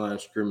down the line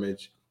of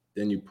scrimmage,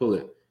 then you pull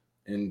it.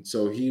 And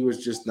so he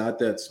was just not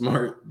that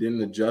smart,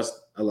 didn't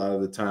adjust a lot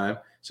of the time.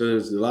 So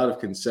there's a lot of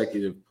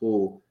consecutive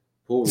pull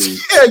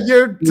reads. Yeah,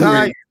 you're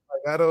tired.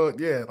 Like, I don't,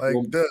 yeah, like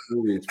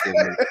pull reads for me.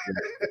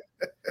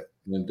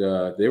 And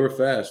they were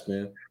fast,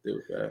 man. They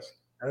were fast.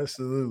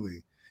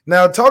 Absolutely.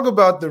 Now talk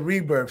about the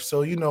rebirth.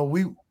 So,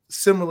 we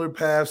similar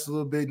paths a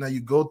little bit. Now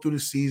you go through the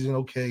season,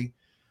 okay.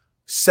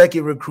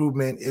 Second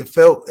recruitment, it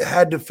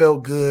had to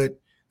felt good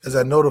because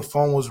I know the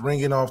phone was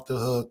ringing off the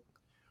hook.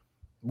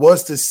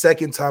 What's the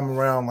second time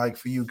around like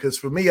for you? Because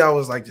for me, I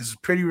was like, this is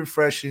pretty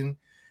refreshing.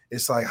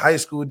 It's like high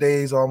school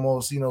days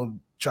almost,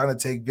 trying to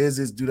take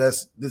visits, do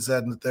this,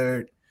 that, and the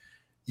third.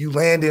 You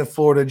land in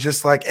Florida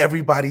just like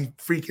everybody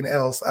freaking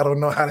else. I don't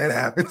know how that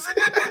happens.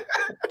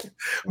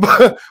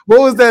 But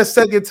what was that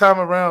second time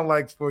around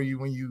like for you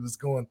when you was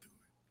going through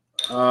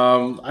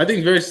it? I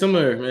think very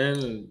similar,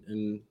 man.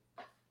 And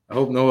I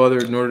hope no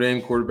other Notre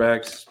Dame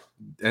quarterbacks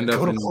end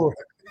up in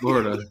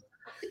Florida.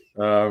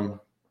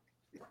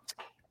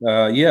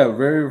 Yeah,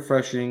 very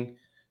refreshing.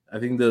 I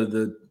think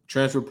the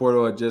transfer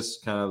portal had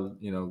just kind of,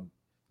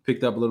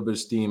 picked up a little bit of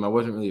steam. I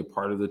wasn't really a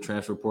part of the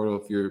transfer portal.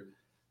 If you're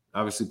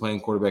obviously playing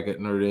quarterback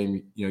at Notre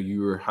Dame,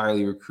 you were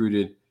highly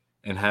recruited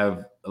and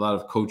have a lot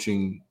of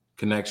coaching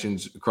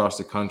connections across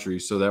the country.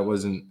 So that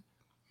wasn't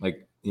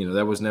like,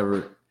 that was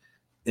never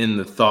in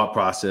the thought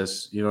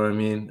process, you know what I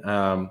mean?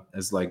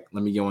 As like,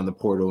 let me go in the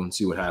portal and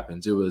see what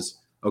happens. It was,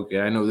 okay,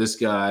 I know this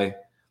guy,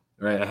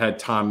 right? I had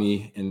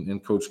Tommy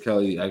and Coach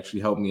Kelly actually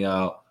help me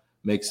out,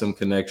 make some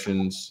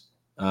connections.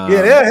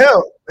 Yeah, they'll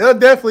help. They'll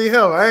definitely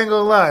help. I ain't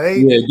gonna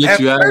lie. Get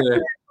you out of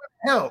there.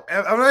 Help.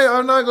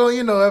 I'm not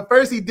going, at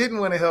first he didn't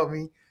want to help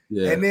me.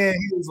 Yeah. And then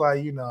he was like,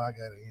 I got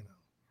to,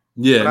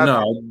 Yeah,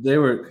 no, they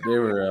were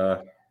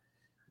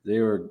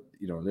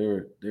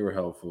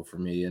helpful for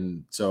me.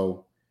 And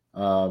so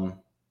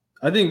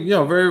I think,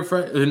 very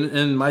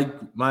and my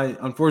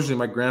unfortunately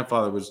my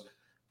grandfather was,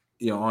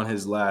 on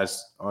his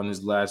last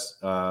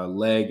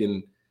leg,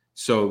 and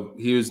so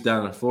he was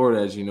down in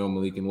Florida, as you know,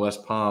 Malik, in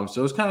West Palm. So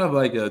it was kind of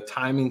like a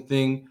timing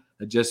thing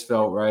that just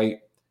felt right.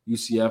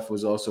 UCF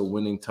was also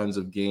winning tons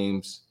of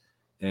games,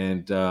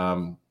 and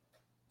the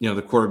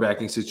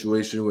quarterbacking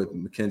situation with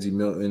Mackenzie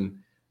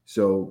Milton.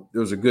 So it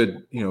was a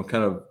good,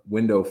 kind of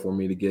window for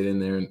me to get in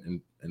there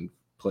and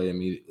play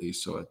immediately.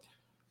 So I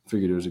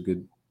figured it was a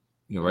good,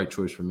 right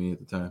choice for me at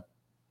the time.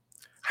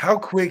 How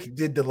quick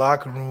did the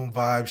locker room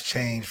vibes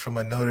change from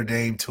a Notre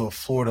Dame to a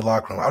Florida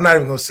locker room? I'm not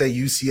even going to say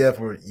UCF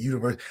or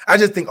University. I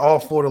just think all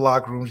Florida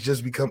locker rooms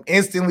just become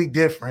instantly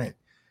different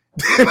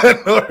than a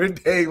Notre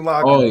Dame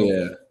locker room.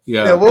 Oh,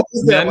 yeah. What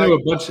was that I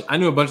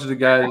knew a bunch of the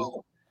guys.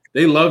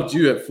 They loved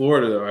you at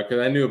Florida, though, because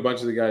I knew a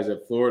bunch of the guys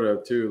at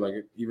Florida, too, like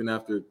even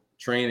after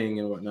training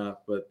and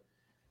whatnot. But,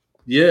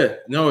 yeah,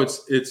 no,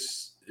 it's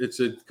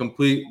a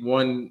complete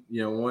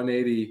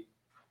 180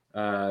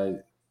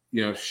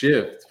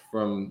 shift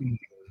from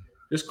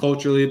just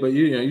culturally, but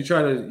you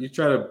try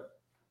to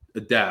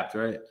adapt,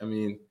 right? I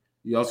mean,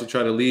 you also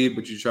try to lead,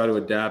 but you try to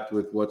adapt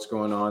with what's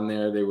going on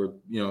there. They were,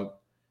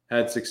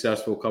 had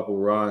successful couple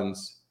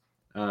runs.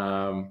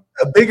 A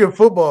bigger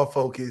football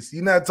focus.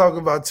 You're not talking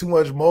about too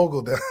much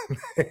mogul down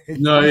there.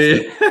 No,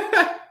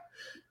 yeah.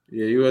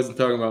 Yeah, he wasn't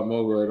talking about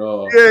mogul at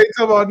all. Yeah, he's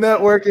talking about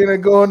networking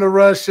and going to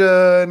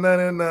Russia.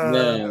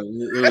 No.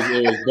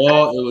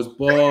 It was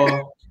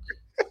ball.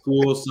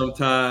 Cool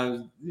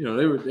sometimes. They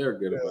were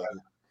good about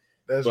it.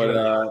 That's but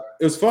right.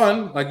 It was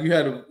fun. Like you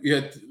had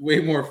way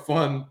more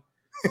fun.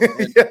 So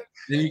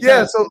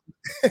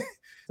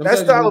that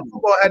style of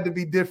football had to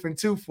be different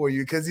too for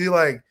you, because you're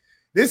like,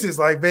 this is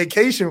like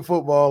vacation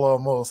football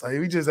almost. Like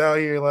we just out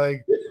here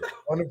like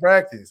on the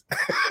practice.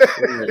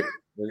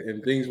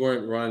 And things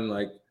weren't run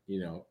like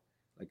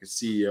like a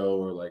CEO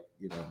or like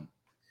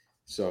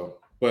So,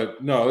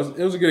 but no,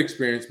 it was a good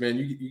experience, man.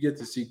 You get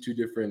to see two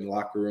different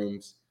locker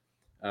rooms.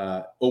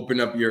 Open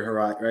up your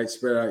horizon, right?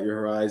 Spread out your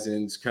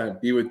horizons, kind of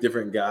be with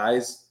different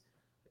guys.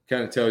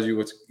 Kind of tells you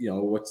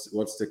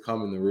what's to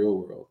come in the real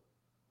world.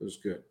 It was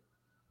good.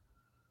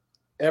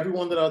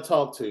 Everyone that I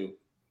talk to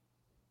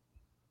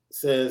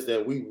says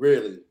that we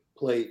really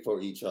played for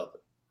each other.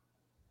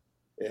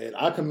 And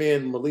I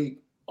commend Malik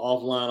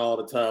offline all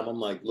the time. I'm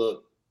like,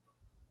 look,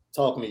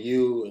 talking to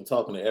you and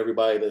talking to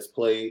everybody that's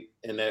played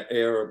in that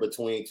era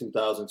between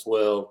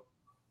 2012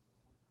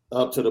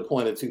 up to the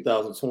point of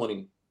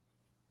 2020,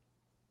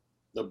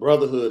 the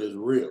brotherhood is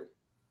real.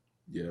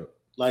 Yeah.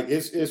 Like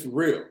it's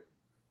real.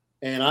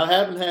 And I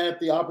haven't had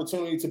the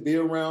opportunity to be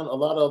around a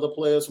lot of other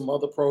players from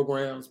other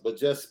programs, but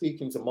just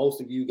speaking to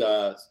most of you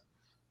guys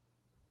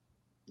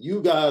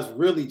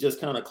really just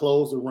kind of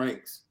closed the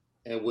ranks.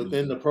 And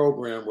within the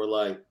program, we're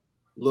like,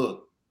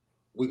 look,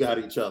 we got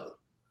each other.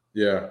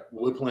 Yeah.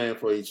 We're playing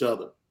for each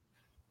other.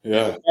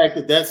 Yeah. The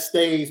fact that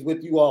stays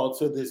with you all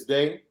to this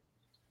day,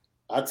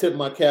 I tip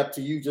my cap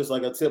to you just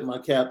like I tip my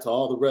cap to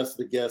all the rest of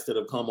the guests that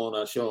have come on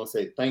our show and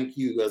say thank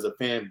you as a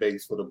fan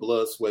base for the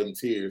blood, sweat, and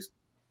tears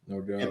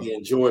No doubt. and the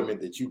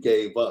enjoyment that you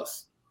gave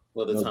us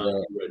for the time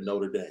doubt. you were at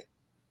Notre Dame.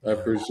 I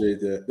appreciate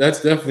that.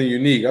 That's definitely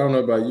unique. I don't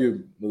know about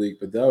you, Malik,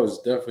 but that was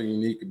definitely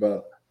unique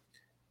about.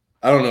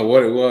 I don't know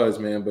what it was,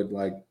 man, but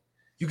like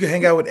you could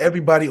hang out with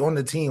everybody on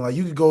the team. Like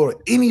you could go to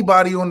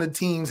anybody on the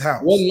team's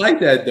house. it wasn't like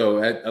that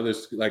though. At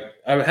others, like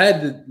I've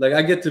had to, like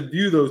I get to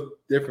view those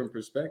different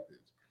perspectives.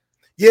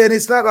 Yeah, and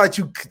it's not like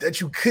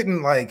you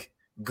couldn't like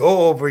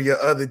go over your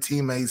other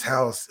teammates'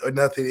 house or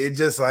nothing. It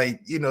just like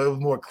it was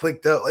more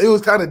clicked up. It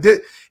was kind of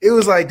it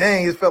was like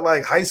dang, it felt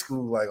like high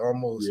school, like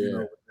almost, with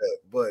that.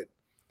 But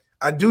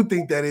I do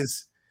think that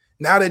is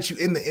now that you're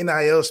in the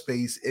NIL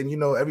space and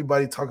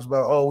everybody talks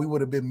about, oh, we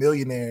would have been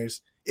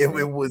millionaires if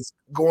it was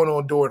going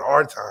on during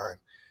our time.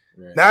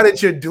 Right. Now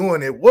that you're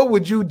doing it, what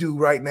would you do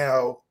right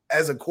now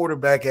as a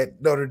quarterback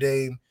at Notre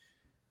Dame?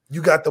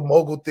 You got the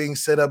mogul thing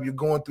set up. You're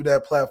going through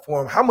that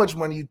platform. How much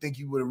money you think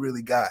you would have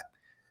really got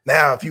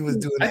now if you was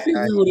doing? I think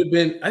we would have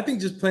been. I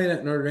think just playing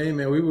at Notre Dame,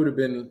 man, we would have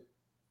been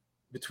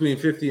between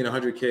 50 and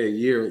 100K a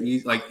year,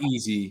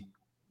 easy.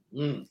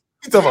 You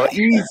talking about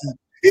easy?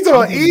 You talking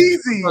about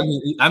easy?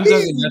 I'm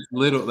talking that's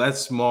little.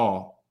 That's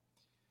small.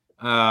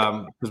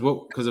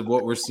 Because of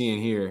what we're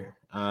seeing here,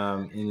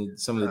 and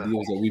some of the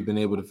deals that we've been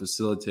able to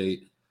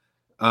facilitate.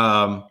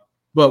 But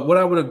what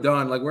I would have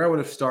done, like where I would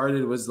have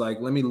started, was like,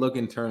 let me look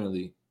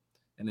internally.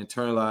 And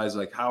internalize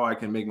like how I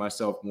can make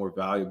myself more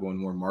valuable and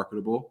more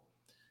marketable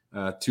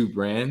to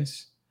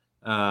brands.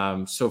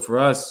 So for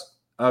us,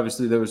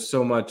 obviously there was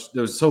so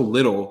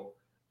little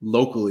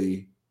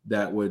locally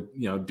that would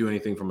do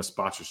anything from a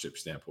sponsorship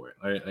standpoint.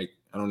 I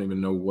don't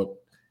even know what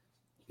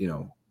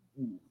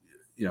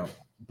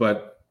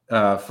but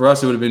for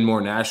us it would have been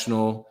more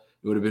national.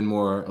 It would have been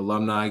more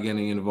alumni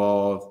getting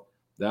involved.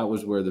 That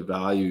was where the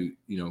value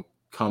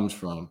comes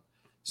from.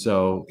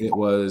 So it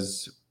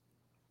was.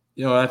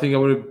 I think I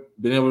would have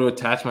been able to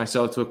attach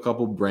myself to a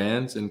couple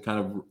brands and kind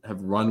of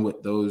have run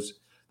with those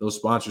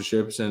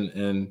sponsorships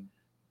and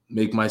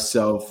make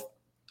myself.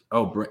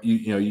 Oh,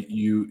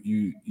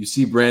 you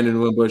see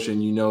Brandon Wimbush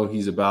and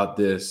he's about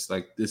this.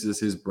 Like this is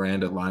his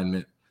brand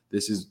alignment.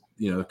 This is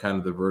kind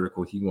of the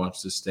vertical he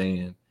wants to stay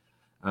in.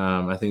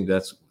 I think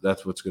that's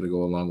what's going to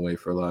go a long way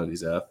for a lot of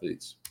these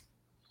athletes.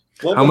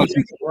 How much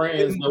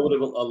brands that would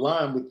have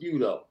aligned with you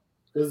though?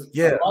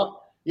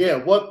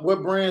 Yeah,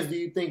 what brands do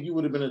you think you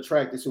would have been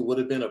attracted to? Would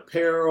have been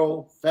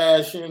apparel,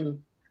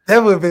 fashion?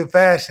 That would have been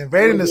fashion.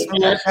 Brandon is so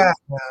fast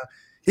now.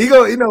 He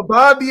go,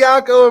 Bob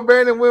Diaco and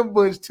Brandon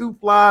Wimbush, two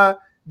fly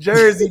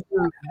jersey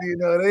groups.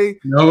 They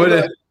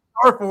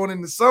scarf on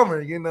in the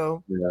summer. Yeah,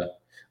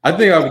 I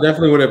think I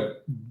definitely would have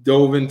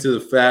dove into the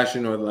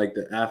fashion or like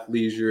the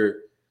athleisure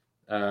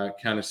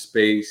kind of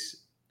space.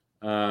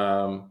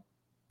 I'm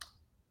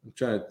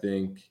trying to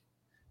think,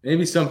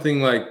 maybe something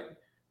like.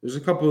 There's a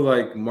couple of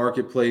like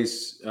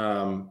marketplace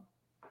that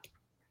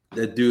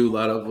do a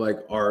lot of like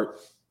art.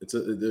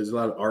 There's a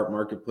lot of art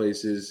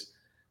marketplaces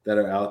that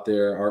are out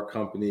there, art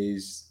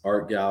companies,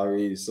 art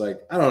galleries.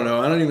 Like I don't know.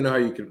 I don't even know how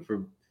you could,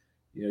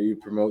 you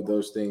promote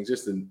those things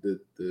just in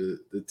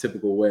the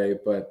typical way.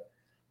 But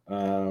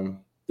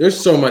there's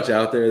so much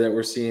out there that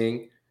we're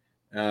seeing,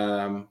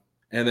 and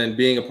then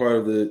being a part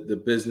of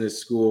the business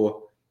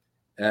school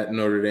at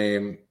Notre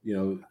Dame,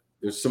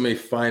 there's so many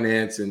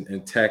finance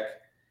and tech.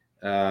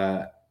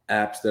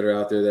 Apps that are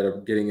out there that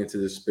are getting into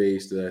the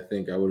space that I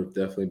think I would have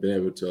definitely been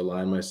able to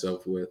align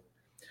myself with.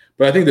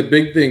 But I think the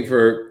big thing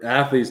for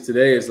athletes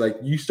today is like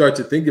you start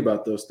to think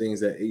about those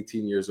things at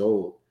 18 years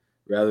old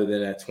rather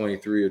than at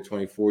 23 or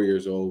 24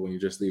 years old when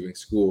you're just leaving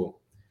school.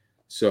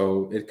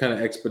 So it kind of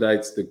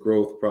expedites the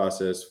growth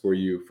process for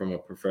you from a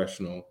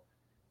professional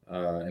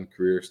and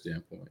career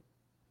standpoint.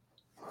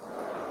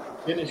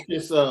 Finish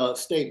this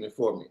statement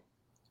for me.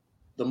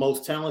 The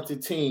most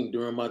talented team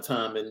during my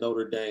time at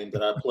Notre Dame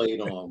that I played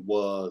on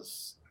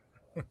was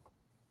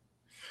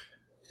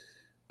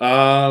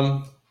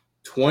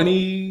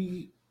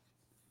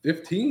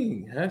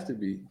 2015 has to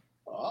be.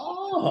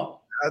 Oh,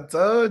 I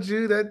told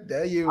you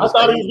that year was. I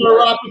thought he was going to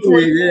rock the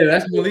Yeah,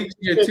 that's Malik's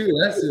year too.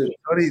 That's it.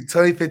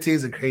 2015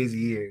 is a crazy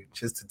year.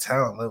 Just the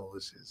talent level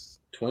is just.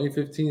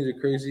 2015 is a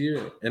crazy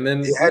year, and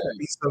then it had to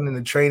be something in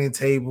the training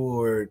table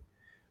or.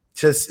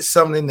 Just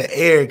something in the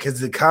air because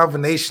the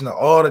combination of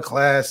all the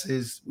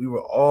classes, we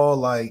were all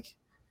like,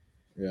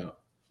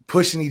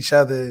 pushing each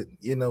other.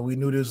 We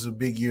knew this was a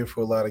big year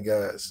for a lot of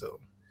guys. So,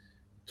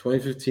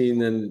 2015,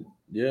 then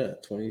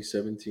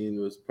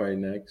 2017 was probably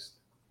next,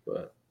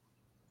 but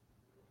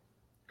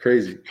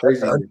crazy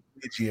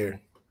year.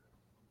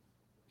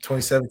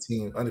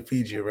 2017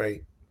 undefeated year,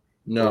 right?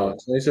 No,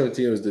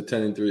 2017 was the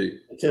 10-3.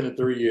 The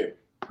 10-3 year.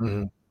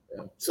 Mm-hmm.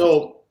 Yeah.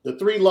 So the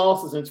 3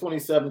 losses in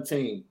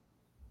 2017.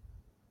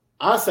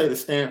 I say the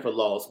Stanford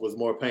loss was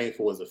more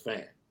painful as a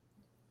fan.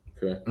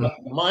 Okay.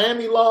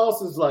 Miami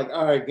loss is like,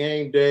 all right,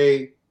 game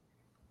day.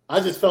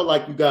 I just felt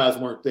like you guys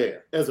weren't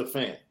there as a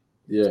fan.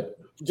 Yeah.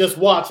 Just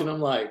watching,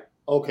 I'm like,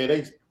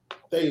 okay,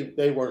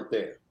 they weren't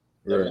there.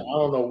 Right. I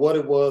don't know what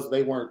it was.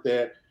 They weren't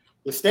there.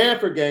 The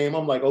Stanford game,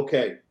 I'm like,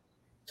 okay,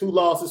 2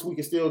 losses, we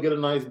can still get a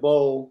nice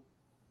bowl.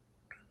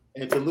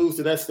 And to lose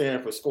to that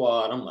Stanford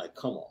squad, I'm like,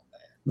 come on,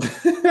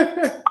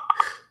 man.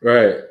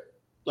 Right.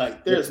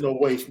 Like, there's no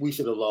way we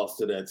should have lost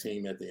to that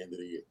team at the end of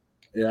the year.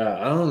 Yeah,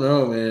 I don't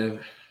know, man.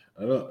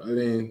 I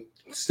mean,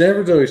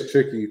 Stanford's always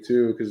tricky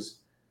too because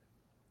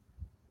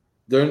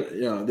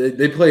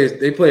they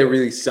play a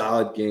really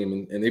solid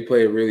game and they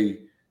play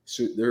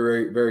they're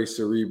very, very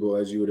cerebral,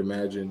 as you would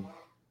imagine,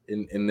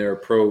 in their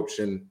approach.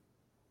 And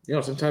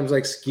sometimes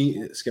like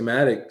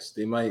schematics,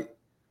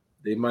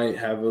 they might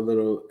have a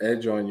little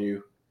edge on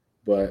you,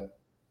 but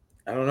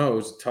I don't know. It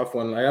was a tough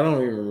one. I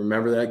don't even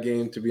remember that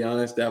game, to be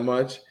honest, that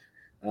much.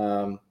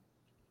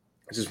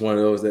 It's just one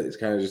of those that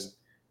kind of just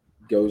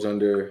goes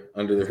under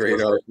the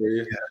radar for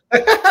you. I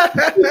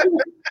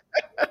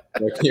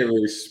can't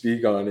really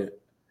speak on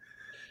it.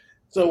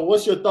 So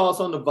what's your thoughts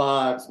on the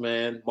vibes,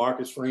 man?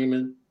 Marcus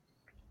Freeman.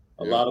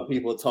 A lot of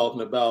people are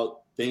talking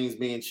about things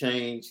being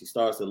changed. He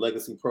starts a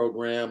legacy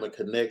program and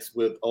connects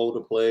with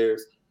older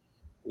players.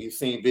 We've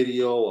seen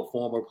video of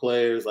former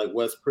players like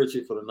Wes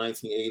Pritchett for the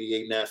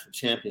 1988 National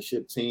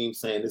Championship team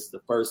saying this is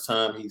the first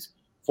time he's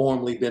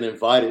formally been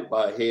invited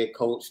by a head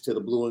coach to the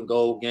blue and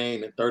gold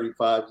game in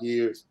 35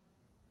 years.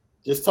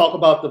 Just talk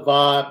about the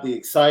vibe, the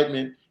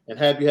excitement, and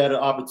have you had an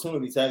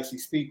opportunity to actually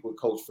speak with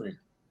Coach Freeman?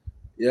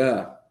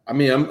 Yeah, I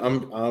mean,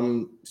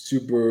 I'm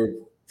super,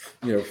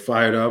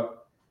 fired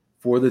up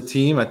for the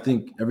team. I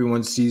think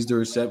everyone sees the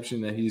reception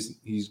that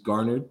he's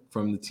garnered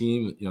from the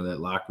team.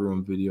 That locker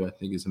room video I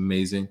think is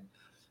amazing.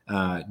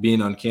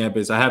 Being on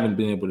campus, I haven't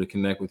been able to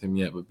connect with him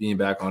yet, but being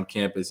back on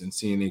campus and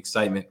seeing the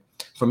excitement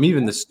from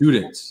even the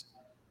students,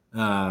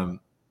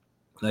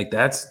 like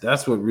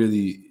that's what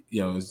really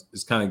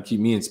is kind of keep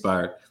me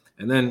inspired.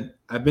 And then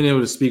I've been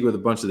able to speak with a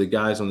bunch of the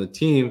guys on the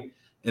team,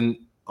 and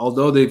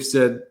although they've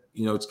said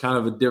it's kind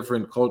of a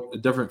different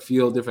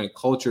feel, different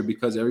culture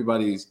because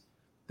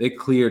they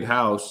cleared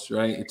house,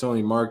 right? It's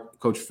only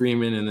Coach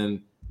Freeman, and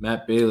then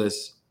Matt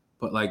Balis,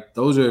 but like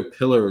those are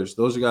pillars.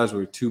 Those guys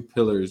were two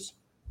pillars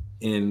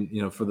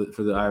in for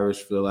the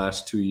Irish for the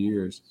last 2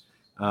 years,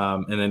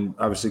 and then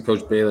obviously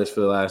Coach Balis for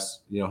the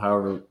last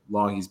however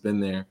long he's been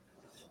there.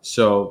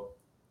 So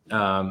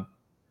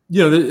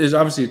there's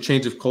obviously a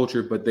change of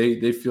culture, but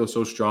they feel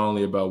so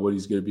strongly about what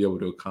he's going to be able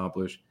to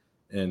accomplish,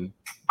 and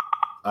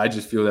I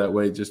just feel that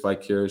way just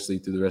vicariously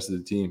through the rest of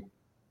the team.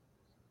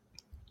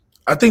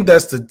 I think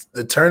that's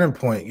the turning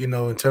point,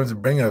 in terms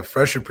of bringing a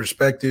fresher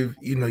perspective.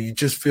 You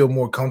just feel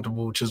more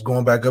comfortable just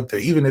going back up there,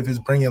 even if it's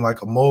bringing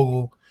like a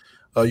mogul.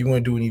 You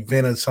want to do an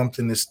event or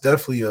something. It's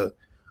definitely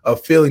a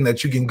feeling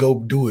that you can go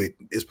do it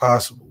is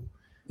possible.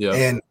 Yeah.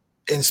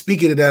 And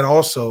speaking of that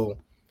also,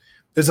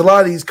 there's a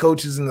lot of these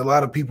coaches and a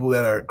lot of people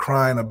that are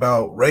crying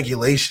about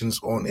regulations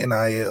on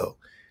NIL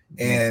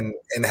and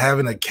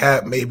having a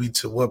cap maybe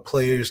to what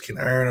players can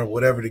earn or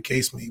whatever the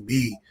case may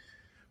be.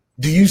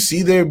 Do you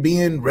see there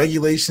being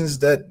regulations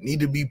that need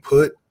to be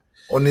put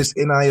on this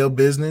NIL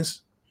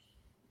business?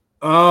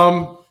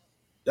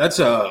 That's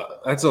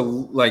a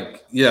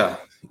like, yeah.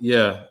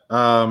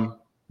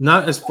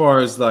 Not as far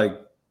as like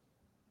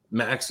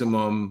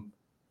maximum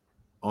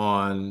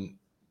on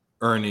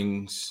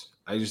earnings.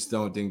 I just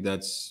don't think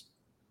that's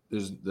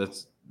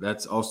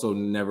also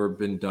never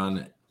been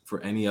done for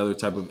any other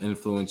type of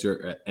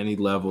influencer at any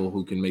level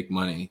who can make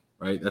money,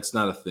 right? That's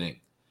not a thing.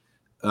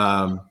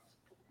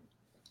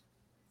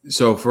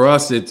 So for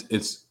us,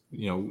 it's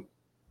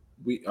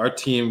our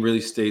team really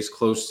stays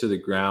close to the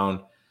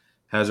ground,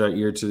 has our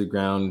ear to the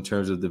ground in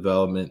terms of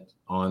development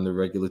on the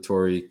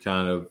regulatory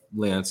kind of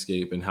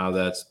landscape and how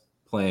that's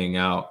playing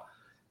out.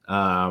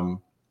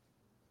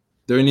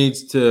 There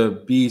needs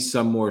to be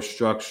some more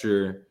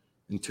structure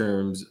in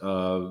terms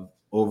of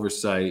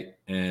oversight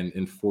and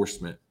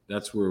enforcement.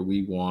 That's where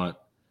we want,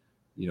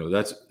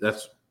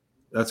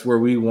 that's where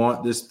we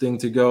want this thing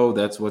to go.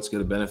 That's what's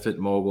going to benefit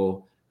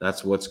Mogul.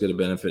 That's what's going to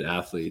benefit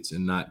athletes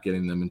and not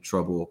getting them in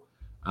trouble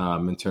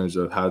in terms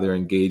of how they're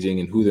engaging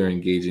and who they're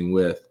engaging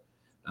with.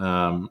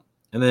 And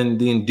then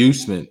the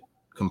inducement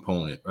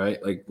component,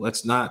 right? Like,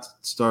 let's not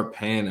start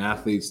paying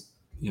athletes,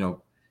 $10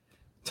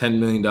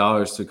 million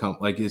to come.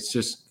 Like,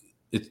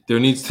 there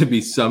needs to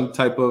be some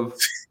type of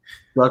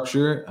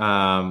structure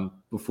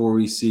before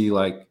we see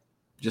like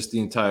just the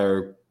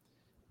entire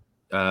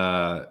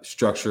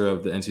structure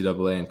of the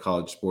NCAA and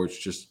college sports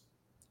just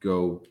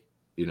go,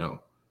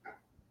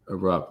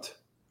 erupt.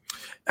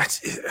 I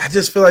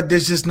just feel like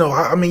there's just no.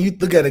 I mean, you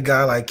look at a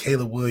guy like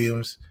Caleb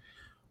Williams,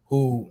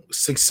 who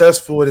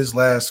successful at his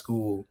last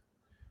school,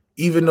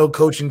 even though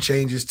coaching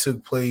changes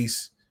took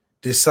place,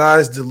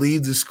 decides to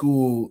leave the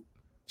school,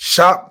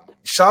 shop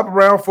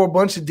around for a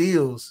bunch of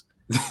deals,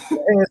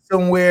 and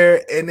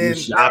somewhere, and then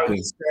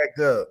shopping stacked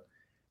up.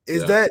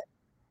 Is that?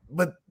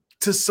 But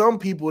to some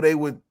people, they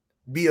would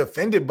be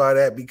offended by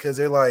that because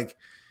they're like,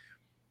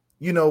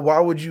 why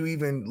would you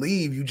even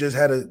leave? You just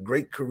had a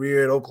great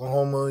career at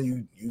Oklahoma.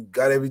 You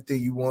got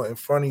everything you want in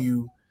front of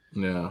you.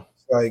 Yeah.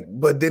 Like,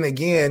 but then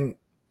again,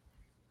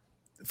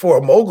 for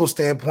a mogul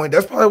standpoint,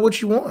 that's probably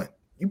what you want.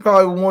 You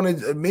probably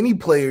wanted many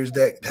players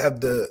that have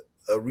the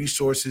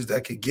resources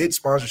that could get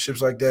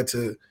sponsorships like that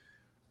to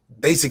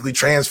basically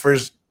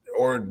transfers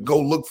or go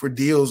look for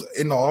deals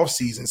in the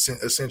offseason,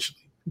 essentially.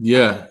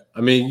 Yeah.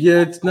 I mean,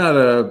 it's not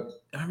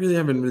I really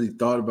haven't really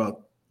thought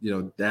about,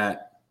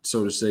 that,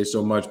 so to say,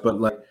 so much.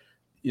 But like,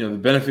 the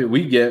benefit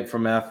we get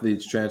from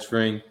athletes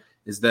transferring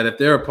is that if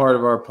they're a part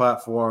of our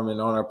platform and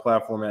on our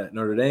platform at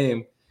Notre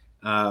Dame,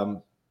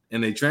 and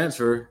they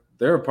transfer,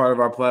 they're a part of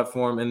our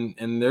platform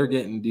and they're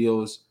getting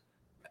deals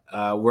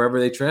wherever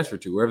they transfer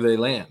to, wherever they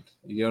land.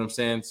 You get what I'm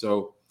saying?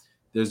 So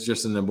there's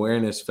just an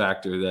awareness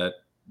factor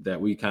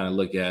that we kind of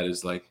look at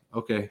as like,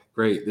 okay,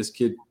 great. This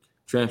kid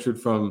transferred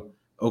from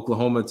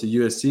Oklahoma to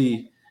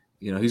USC.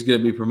 He's going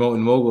to be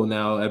promoting mogul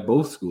now at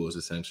both schools,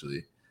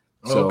 essentially.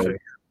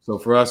 So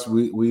for us,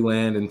 we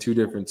land in two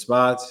different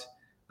spots.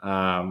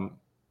 The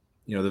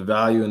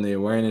value and the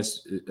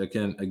awareness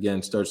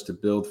again starts to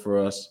build for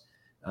us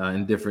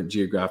in different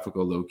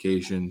geographical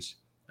locations.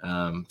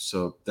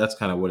 So that's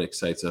kind of what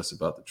excites us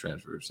about the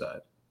transfer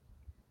side.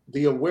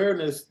 The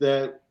awareness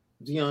that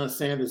Deion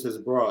Sanders has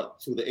brought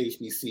to the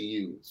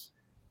HBCUs,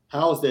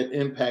 how has that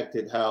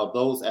impacted how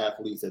those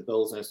athletes at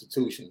those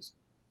institutions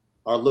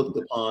are looked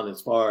upon as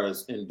far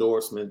as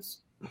endorsements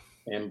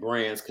and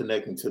brands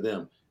connecting to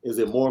them? Is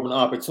it more of an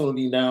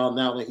opportunity now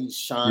that he's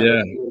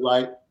shining the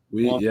light?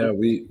 We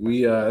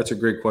that's a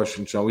great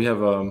question, Sean. We have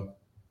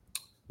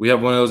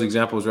one of those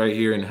examples right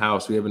here in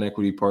house. We have an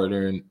equity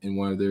partner in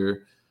one of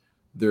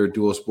their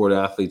dual sport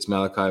athletes,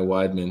 Malachi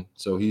Weidman.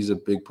 So he's a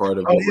big part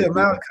of.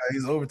 Malachi,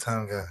 he's an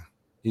overtime guy.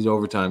 He's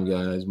overtime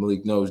guys.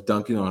 Malik knows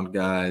dunking on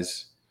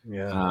guys.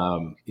 Yeah.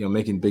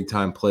 Making big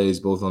time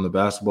plays both on the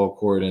basketball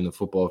court and the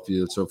football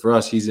field. So for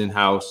us, he's in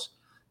house.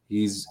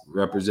 He's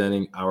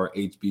representing our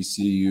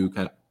HBCU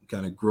kind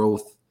of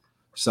growth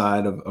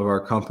side of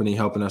our company,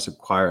 helping us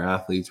acquire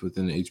athletes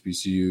within the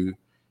HBCU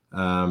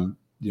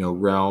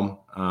realm.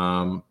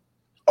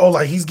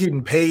 Like he's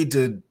getting paid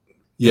to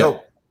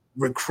help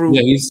recruit.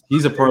 Yeah,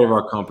 he's a part of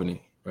our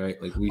company, right?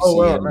 Like we see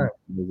him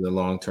as a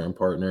long-term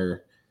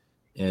partner,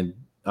 and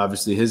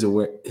obviously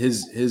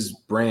his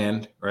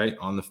brand right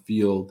on the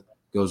field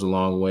goes a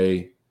long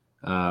way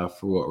for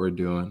what we're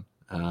doing.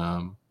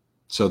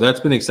 So that's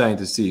been exciting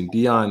to see.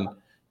 Deion,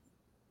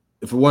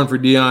 if it weren't for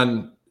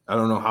Deion, I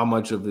don't know how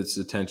much of its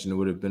attention it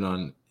would have been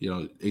on,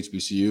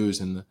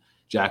 HBCUs and the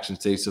Jackson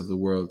States of the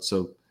world.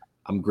 So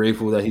I'm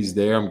grateful that he's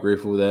there. I'm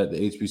grateful that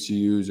the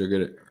HBCUs are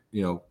going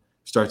to,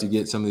 start to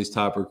get some of these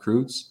top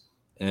recruits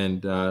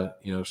and,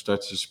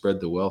 start to spread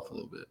the wealth a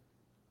little bit.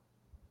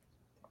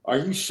 Are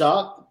you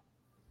shocked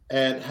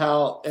at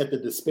the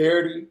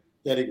disparity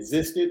that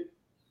existed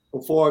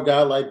before a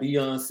guy like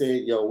Deion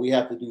said, we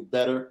have to do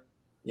better,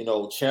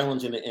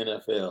 challenging the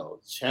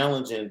NFL,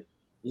 challenging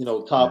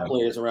top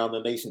players around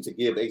the nation to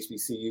give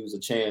HBCUs a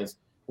chance?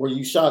 Were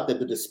you shocked that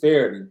the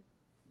disparity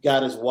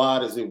got as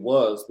wide as it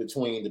was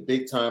between the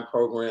big time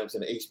programs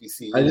and the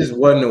HBCUs? I just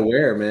wasn't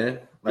aware, man.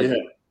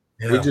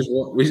 We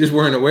just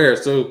weren't aware.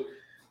 So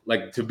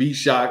like to be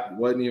shocked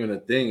wasn't even a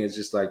thing. It's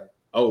just like,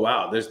 oh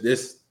wow, there's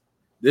this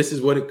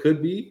is what it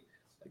could be.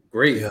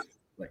 Great. Yeah.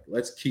 Like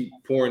let's keep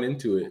pouring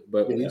into it.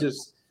 But we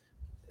just,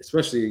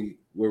 especially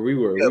where we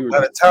were. By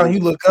the time you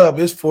look up,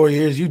 it's 4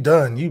 years. You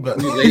done. You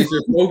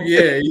laser focus.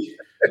 Yeah.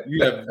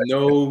 You have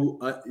no,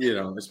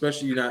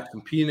 especially you're not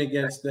competing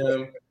against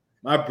them.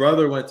 My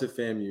brother went to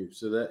FAMU,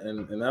 so that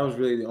and that was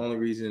really the only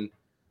reason.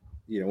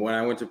 When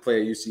I went to play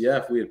at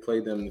UCF, we had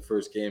played them in the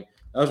first game.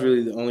 That was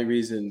really the only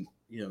reason,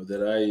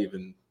 that I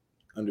even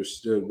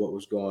understood what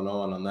was going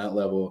on that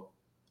level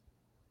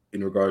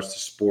in regards to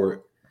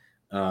sport.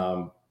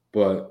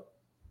 But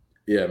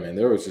yeah, man,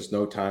 there was just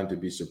no time to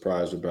be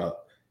surprised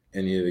about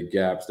any of the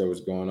gaps that was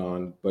going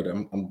on. But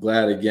I'm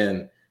glad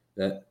again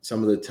that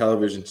some of the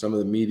television, some of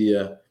the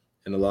media,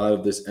 and a lot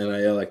of this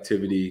NIL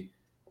activity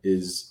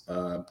is,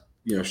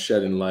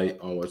 shedding light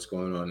on what's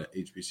going on at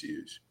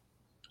HBCUs.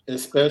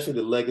 Especially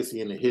the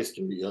legacy and the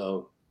history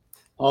of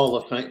Hall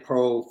of Fame,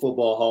 Pro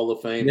Football Hall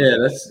of Fame.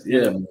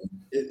 Yeah,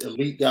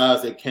 elite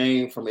guys that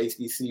came from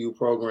HBCU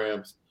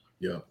programs.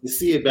 Yeah, to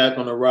see it back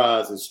on the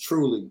rise is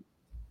truly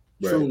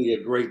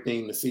a great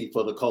thing to see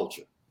for the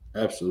culture.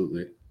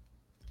 Absolutely.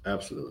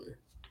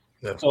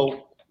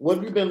 So what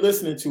have you been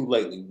listening to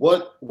lately?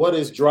 What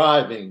is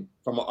driving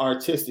from an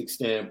artistic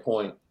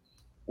standpoint?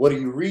 What are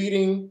you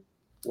reading?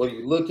 What are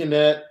you looking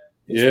at?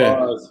 As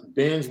far as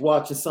binge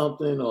watching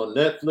something on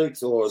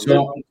Netflix or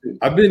so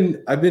I've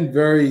been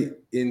very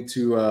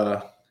into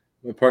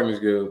my partner's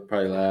gonna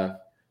probably laugh,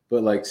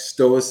 but like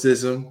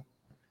stoicism,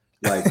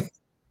 like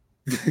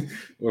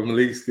or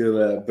Malik's gonna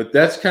laugh. But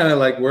that's kind of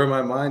like where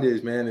my mind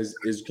is, man,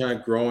 is kind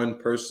of growing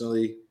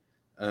personally.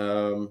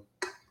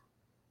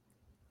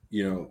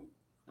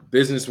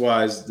 Business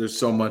wise, there's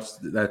so much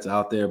that's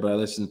out there, but I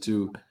listened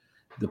to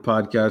the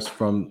podcast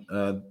from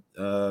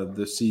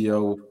the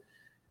CEO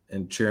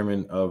and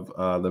chairman of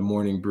the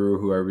Morning Brew,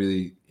 who I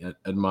really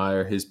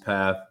admire his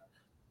path,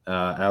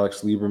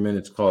 Alex Lieberman.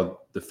 It's called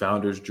The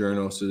Founder's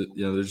Journal. So,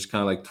 there's just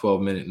kind of like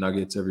 12-minute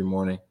nuggets every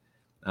morning.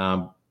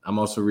 I'm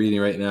also reading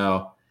right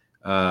now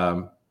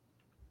how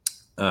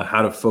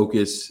to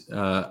focus.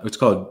 It's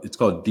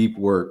called Deep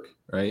Work,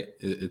 right?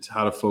 It's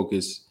how to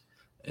focus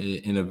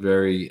in a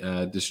very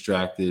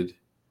distracted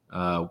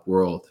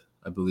world,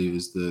 I believe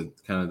is the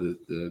kind of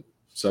the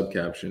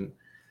subcaption.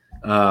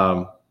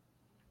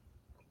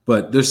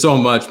 But there's so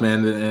much,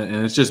 man,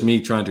 and it's just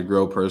me trying to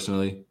grow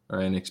personally,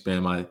 right, and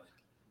expand my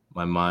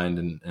mind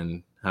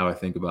and how I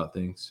think about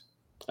things.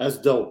 That's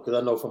dope,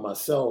 because I know for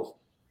myself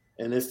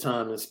in this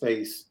time and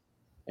space,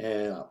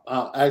 and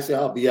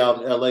I'll be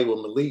out in LA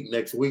with Malik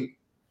next week,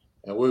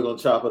 and we're going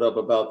to chop it up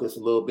about this a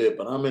little bit,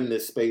 but I'm in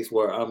this space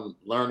where I'm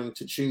learning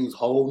to choose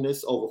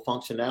wholeness over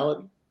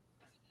functionality,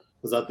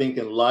 because I think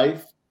in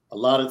life, a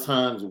lot of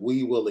times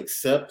we will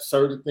accept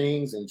certain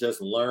things and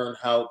just learn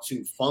how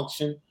to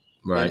function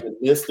right in the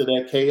midst of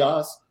that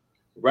chaos,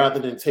 rather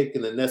than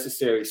taking the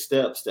necessary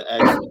steps to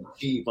actually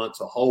achieve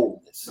unto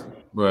wholeness,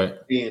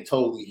 right being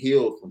totally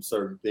healed from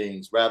certain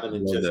things, rather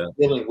than just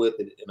dealing with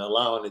it and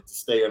allowing it to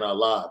stay in our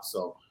lives.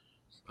 So,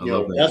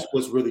 that's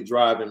what's really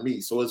driving me.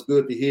 So it's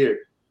good to hear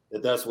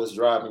that that's what's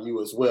driving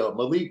you as well.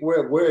 Malik,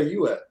 where are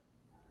you at?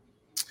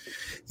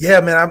 Yeah,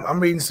 man, I'm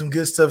reading some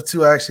good stuff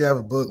too. I actually have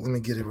a book. Let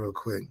me get it real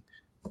quick.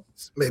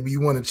 Maybe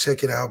you want to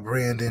check it out,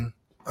 Brandon.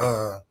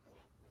 I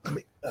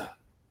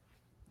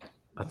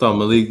thought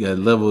Malik had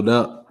leveled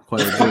up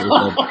quite a bit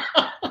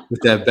with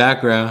that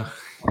background.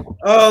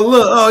 Oh,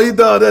 look. Oh, you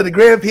thought that the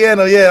grand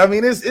piano. Yeah, I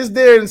mean, it's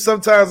there and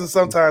sometimes it's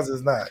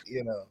not,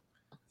 You know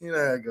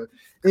how it goes.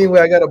 Anyway,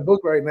 I got a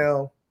book right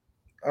now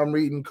I'm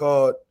reading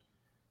called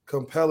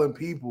Compelling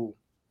People.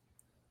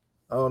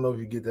 I don't know if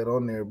you get that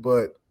on there,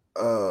 but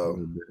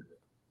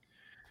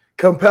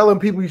Compelling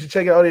People, you should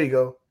check it out. There you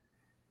go.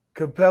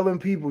 Compelling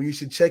People, you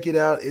should check it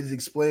out. It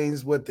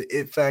explains what the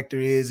it factor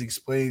is,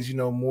 explains,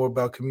 more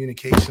about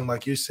communication,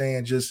 like you're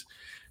saying, just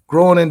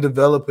growing and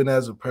developing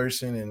as a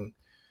person. And,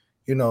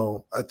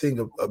 I think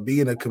of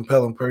being a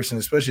compelling person,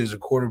 especially as a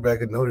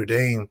quarterback at Notre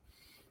Dame,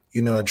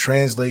 and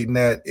translating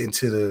that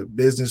into the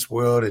business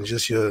world and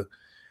just your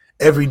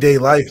everyday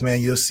life,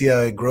 man, you'll see how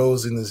it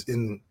grows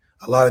in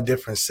a lot of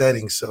different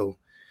settings. So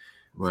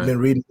I've been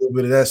reading a little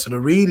bit of that. So the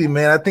reading,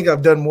 man, I think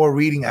I've done more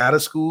reading out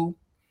of school.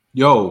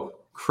 Yo,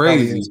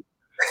 crazy.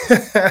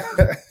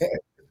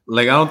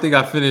 Like, I don't think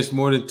I finished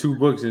more than 2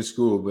 books in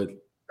school, but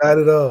not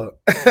at all.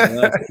 The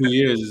last 2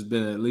 years it's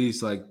been at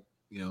least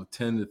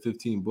 10 to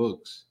 15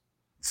 books.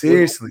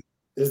 Seriously.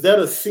 Is that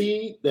a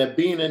seed that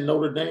being in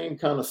Notre Dame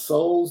kind of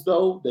sows,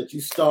 though, that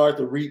you start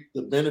to reap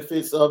the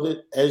benefits of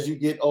it as you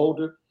get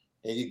older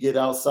and you get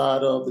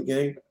outside of the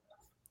game?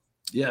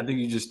 Yeah, I think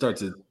you just start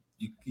to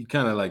you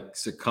kind of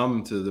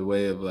succumb to the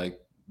way of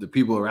the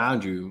people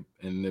around you,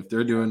 and if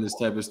they're doing this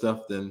type of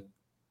stuff, then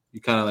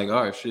you kind of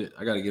all right, shit,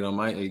 I got to get on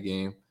my A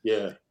game.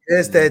 Yeah.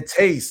 It's that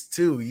taste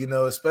too,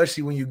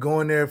 especially when you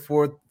go in there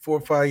for 4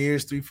 or 5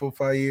 years, 3, 4,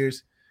 5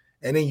 years,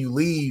 and then you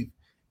leave,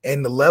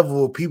 and the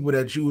level of people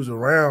that you was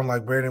around,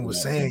 like Brandon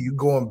was saying, you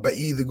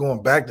either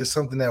going back to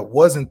something that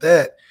wasn't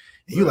that,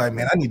 and you're like,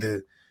 man, I need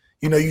to,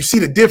 you see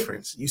the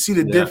difference. You see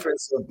the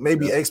difference of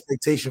maybe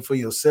expectation for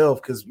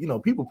yourself, because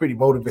people pretty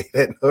motivated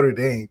at Notre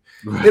Dame.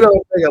 Right. It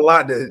don't take a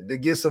lot to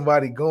get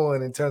somebody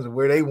going in terms of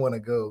where they want to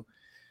go.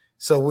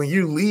 So when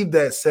you leave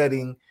that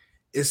setting,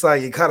 it's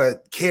like it kind of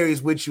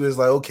carries with you as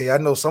okay, I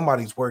know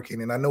somebody's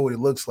working and I know what it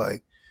looks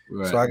like.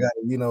 Right. So I got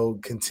to,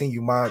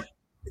 continue my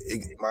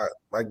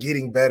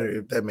getting better,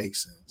 if that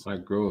makes sense. My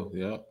growth,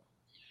 yeah.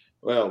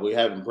 Well, we're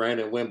having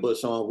Brandon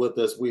Wimbush on with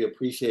us. We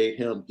appreciate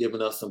him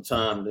giving us some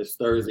time this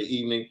Thursday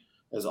evening,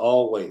 as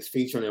always,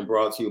 featuring and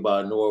brought to you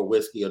by Anora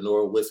Whiskey,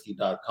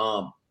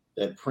 AnoraWhiskey.com,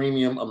 that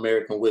premium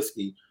American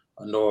whiskey,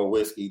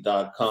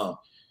 AnoraWhiskey.com.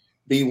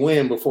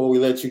 B-Win, before we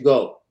let you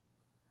go,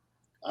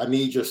 I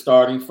need your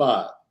starting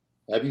 5.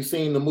 Have you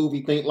seen the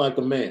movie Think Like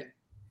a Man?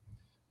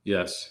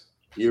 Yes.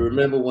 You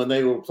remember when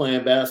they were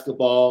playing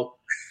basketball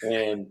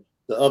and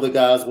the other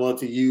guys wanted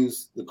to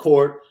use the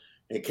court,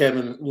 and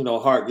Kevin,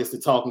 Hart gets to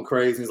talking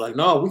crazy. He's like,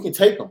 no, we can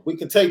take them. We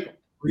can take them.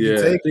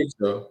 I think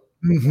so.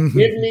 Give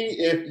me,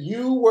 if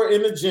you were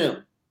in the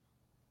gym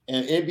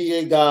and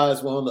NBA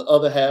guys were on the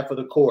other half of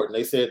the court and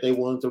they said they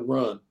wanted to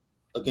run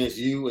against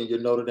you and your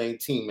Notre Dame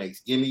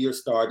teammates, give me your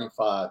starting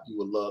 5 you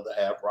would love to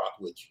have rock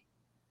with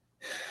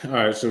you. All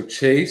right, so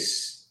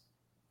Chase,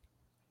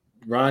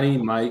 Ronnie,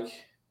 Mike.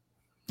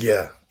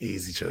 Yeah,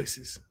 easy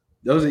choices.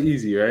 Those are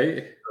easy,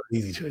 right?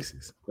 Easy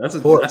choices. That's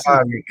 4 or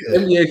 5.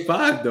 NBA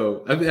 5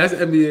 though. I mean, that's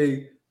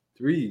NBA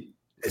 3.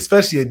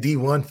 Especially a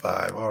D1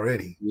 5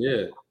 already.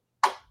 Yeah.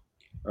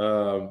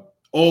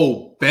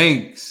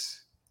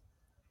 Banks.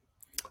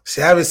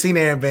 See, I haven't seen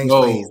Aaron Banks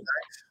play.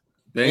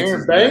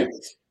 He's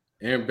nice.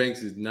 Aaron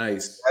Banks is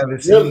nice. I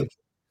haven't seen him.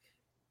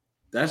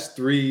 That's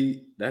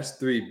 3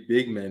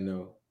 big men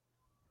though.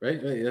 Right?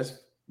 That's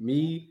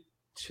me,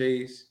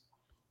 Chase,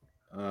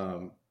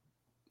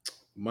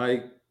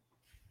 Mike,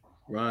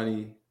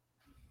 Ronnie.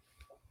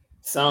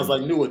 Sounds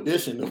like New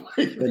Edition.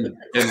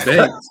 and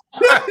Banks.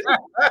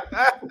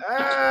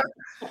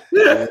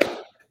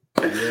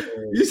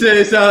 You said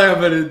it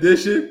sounded like an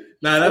addition?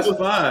 Nah, that's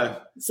 5.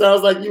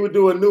 Sounds like you would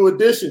do a New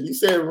Edition. You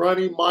said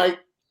Ronnie, Mike.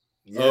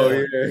 Yeah. Oh,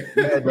 yeah.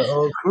 You had the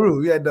whole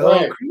crew. You had the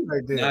whole crew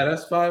right there. Nah,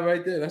 that's 5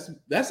 right there. That's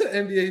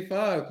an NBA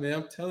 5, man.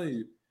 I'm telling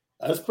you.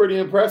 That's pretty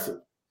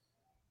impressive.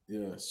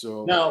 Yeah.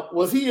 So now,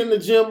 was he in the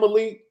gym,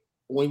 Malik,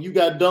 when you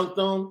got dunked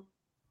on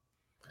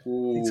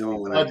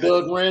by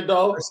Doug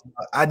Randolph?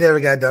 I never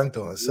got dunked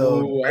on.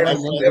 So I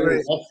don't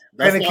remember.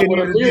 That's not what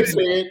Amir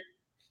said.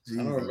 I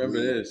don't remember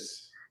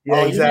this. Yeah,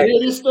 oh, exactly. You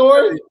didn't hear this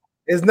story?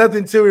 There's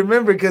nothing to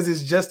remember because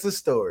it's just a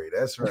story.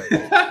 That's right.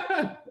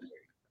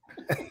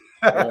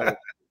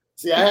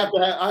 See, I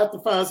have to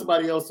find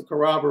somebody else to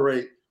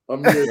corroborate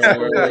Amir's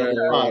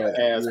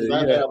podcast because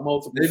I have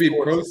multiple. Maybe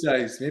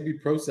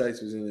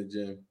Procise was in the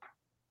gym.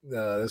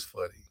 No, that's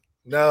funny.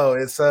 No,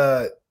 it's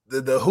the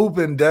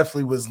hooping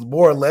definitely was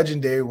more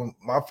legendary when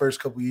my first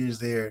couple years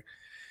there.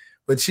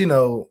 But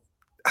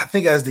I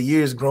think as the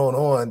years grown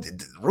on,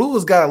 the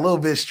rules got a little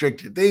bit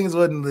stricter. Things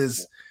wasn't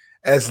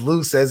as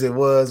loose as it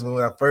was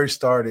when I first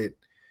started,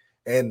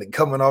 and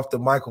coming off the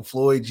Michael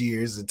Floyd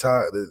years,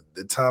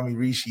 the Tommy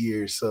Rees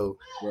years. So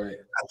right.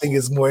 I think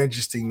it's more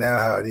interesting now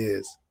how it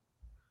is.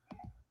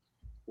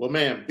 Well,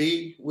 man,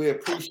 B, we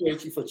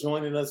appreciate you for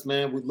joining us,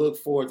 man. We look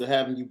forward to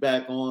having you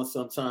back on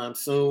sometime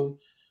soon.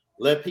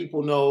 Let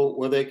people know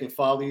where they can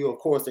follow you. Of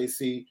course, they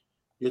see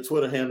your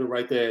Twitter handle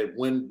right there at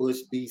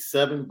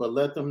WinBushB7, but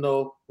let them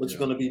know what you're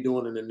going to be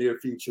doing in the near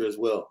future as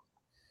well.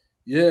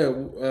 Yeah,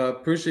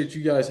 appreciate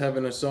you guys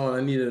having us on.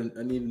 I need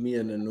me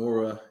and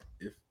Anora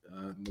if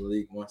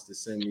Malik wants to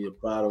send me a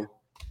bottle.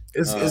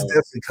 It's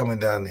definitely coming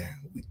down there.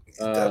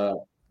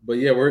 But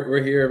yeah,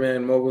 we're here,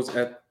 man. Moguls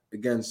at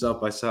again South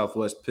by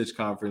Southwest Pitch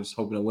Conference,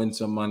 hoping to win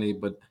some money,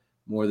 but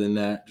more than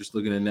that, just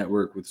looking to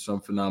network with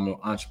some phenomenal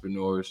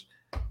entrepreneurs,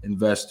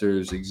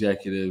 investors,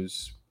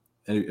 executives,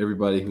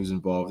 everybody who's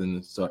involved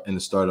in the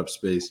startup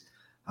space.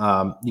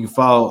 You can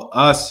follow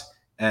us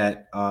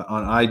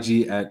on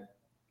IG at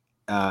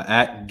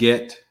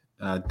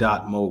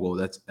get.mogul.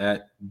 That's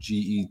at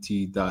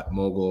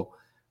get.mogul.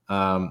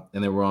 And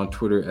then we're on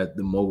Twitter at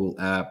the Mogul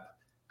app.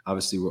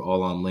 Obviously, we're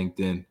all on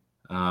LinkedIn.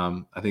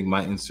 I think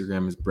my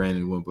Instagram is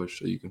Brandon Wimbush,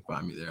 so you can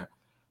find me there.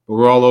 But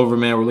we're all over,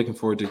 man. We're looking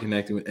forward to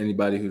connecting with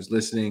anybody who's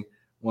listening,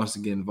 wants to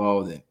get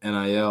involved in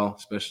NIL,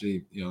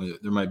 especially,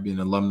 there might be an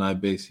alumni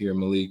base here,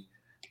 Malik.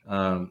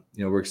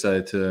 We're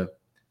excited to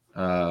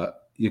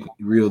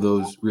reel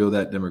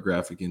that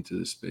demographic into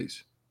this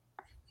space.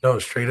 No,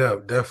 straight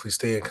up. Definitely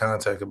stay in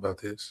contact about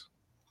this.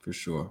 For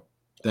sure.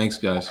 Thanks,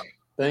 guys.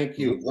 Thank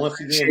you. Once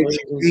again, ladies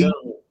and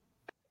gentlemen,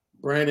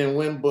 Brandon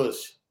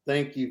Wimbush,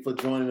 thank you for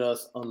joining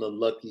us on the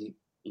Lucky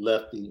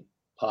Lefty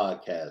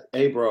podcast.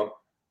 Hey, bro,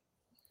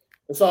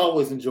 it's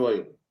always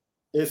enjoyable.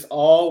 It's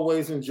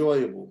always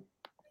enjoyable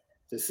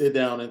to sit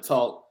down and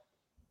talk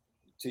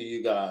to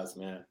you guys,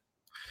 man.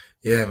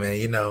 Yeah, man,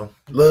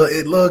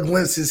 little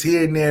glimpses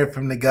here and there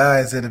from the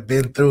guys that have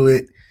been through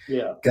it.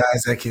 Yeah.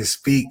 Guys that can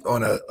speak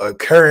on a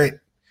current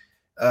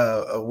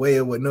a way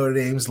of what Notre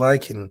Dame's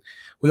like, and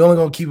we're only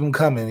gonna keep them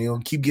coming. We're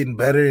gonna keep getting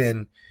better,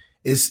 and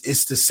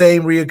it's the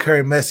same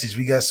reoccurring message.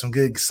 We got some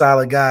good,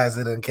 solid guys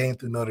that done came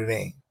through Notre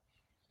Dame.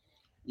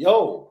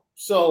 Yo,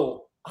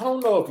 so I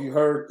don't know if you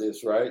heard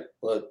this, right?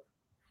 But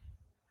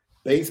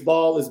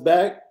baseball is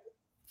back.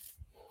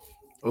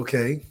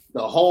 Okay.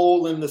 The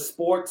hole in the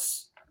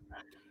sports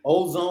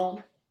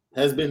ozone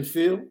has been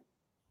filled.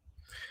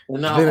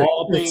 And now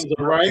all things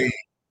are right.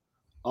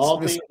 All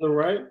things are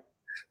right.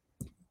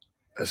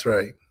 That's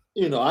right.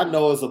 I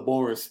know it's a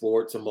boring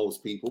sport to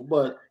most people,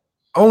 but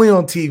only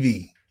on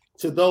TV.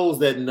 To those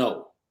that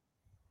know.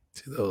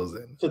 To those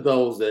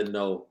that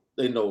know,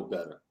 they know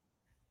better.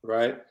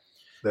 Right?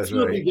 That's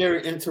right. It'll be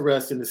very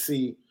interesting to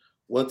see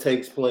what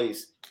takes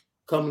place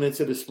coming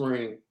into the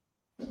spring.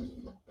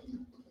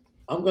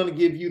 I'm going to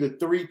give you the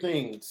 3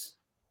 things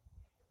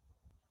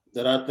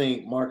that I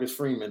think Marcus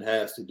Freeman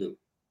has to do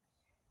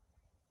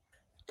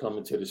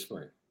coming to the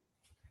spring.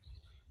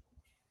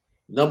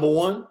 Number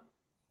 1,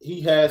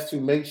 he has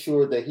to make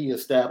sure that he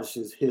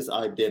establishes his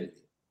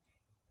identity.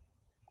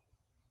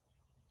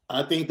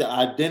 I think the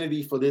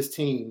identity for this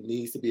team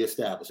needs to be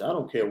established. I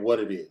don't care what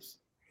it is.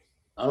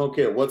 I don't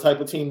care what type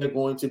of team they're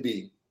going to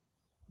be.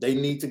 They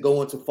need to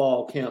go into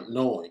fall camp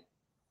knowing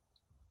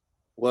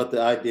what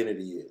the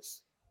identity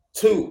is.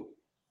 2,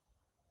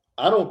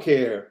 I don't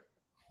care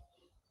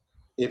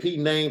if he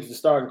names the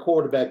starting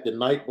quarterback the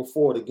night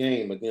before the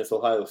game against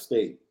Ohio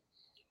State,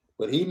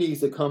 but he needs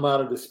to come out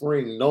of the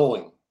spring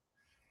knowing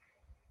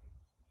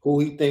who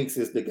he thinks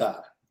is the guy.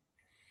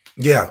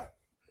 Yeah.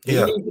 He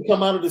needs to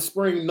come out of the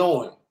spring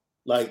knowing,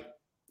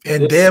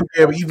 and damn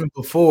near even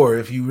before,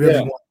 if you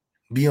really want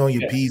to be on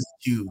your P's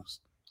and Q's.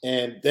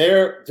 And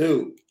there,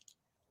 dude.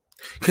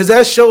 Because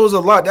that shows a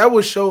lot. That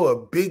would show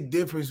a big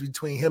difference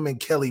between him and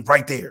Kelly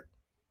right there.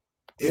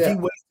 If he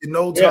wasted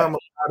no time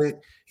about it,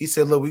 he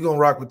said, look, we're going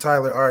to rock with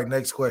Tyler. All right,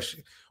 next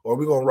question. Or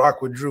we're going to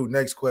rock with Drew.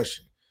 Next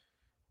question.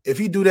 If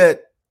he do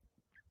that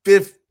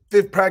fifth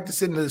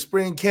practice in the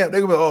spring camp,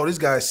 they're going to be, oh, this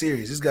guy's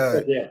serious. This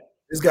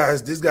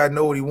guy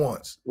know what he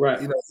wants.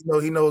 Right.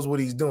 He knows what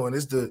he's doing.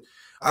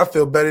 I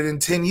feel better than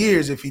 10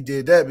 years if he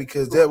did that,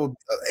 because that would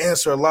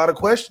answer a lot of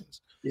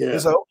questions. Yeah.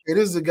 It's like, okay,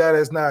 this is a guy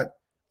that's not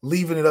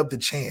leaving it up to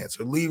chance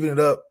or leaving it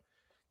up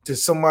to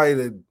somebody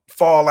to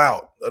fall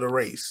out of the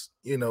race,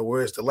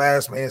 where it's the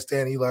last man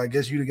standing. Like, I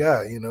guess you the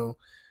guy,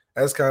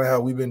 That's kind of how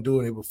we've been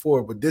doing it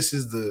before. But this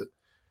is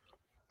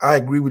I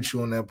agree with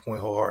you on that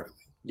point wholeheartedly.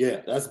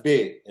 Yeah, that's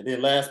big. And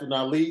then last but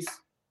not least,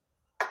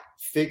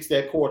 fix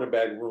that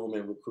quarterback room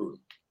and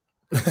recruiting.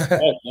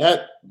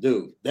 That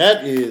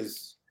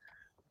is,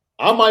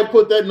 I might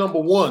put that number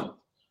one.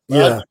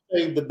 Yeah. I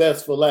save the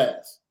best for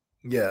last.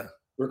 Yeah.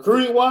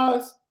 Recruiting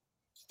wise,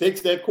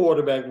 fix that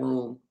quarterback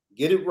room,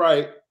 get it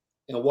right,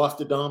 and watch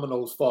the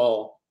dominoes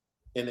fall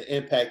and the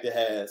impact it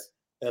has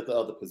at the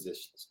other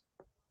positions.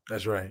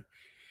 That's right.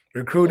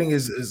 Recruiting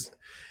is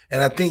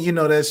and I think,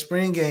 that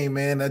spring game,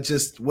 man,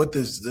 what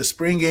the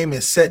spring game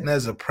is setting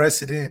as a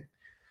precedent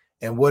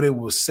and what it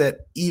will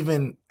set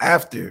even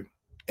after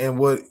and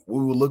what we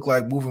will look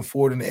like moving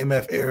forward in the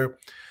MF era. I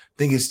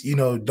think it's,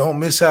 don't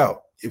miss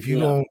out. If you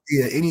don't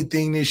get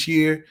anything this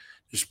year,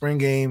 the spring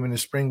game and the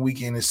spring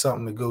weekend is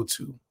something to go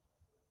to.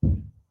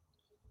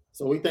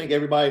 So we thank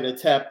everybody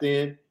that tapped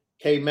in.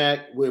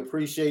 K-Mac, we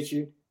appreciate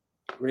you.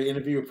 Great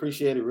interview.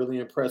 Appreciate it. Really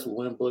impressed with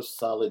Winbush.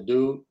 Solid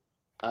dude.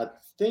 I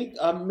think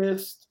I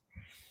missed.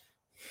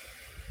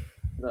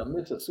 Did I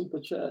miss a super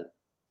chat?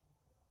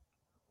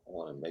 I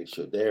want to make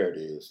sure. There it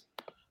is.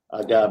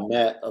 I got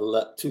Matt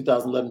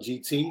 2011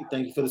 GT.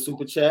 Thank you for the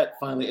super chat.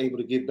 Finally able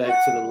to get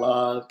back to the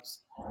lives.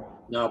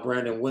 Now,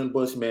 Brandon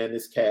Winbush, man,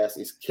 this cast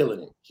is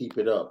killing it. Keep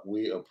it up.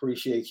 We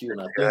appreciate you. And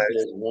I think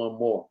there's one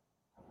more.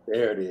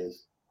 There it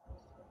is.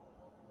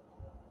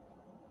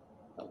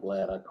 I'm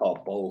glad I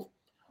caught both.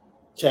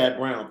 Chad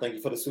Brown, thank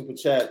you for the super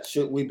chat.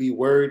 Should we be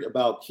worried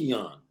about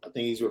Keon? I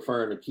think he's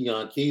referring to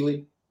Keon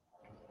Keeley.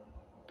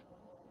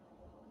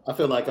 I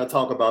feel like I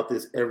talk about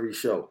this every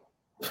show.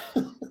 I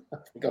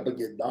think I'm going to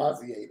get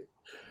nauseated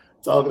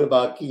talking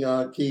about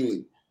Keon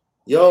Keeley.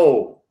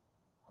 Yo,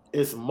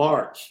 it's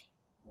March.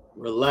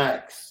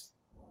 Relax.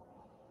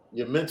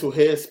 Your mental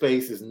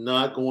headspace is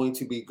not going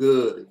to be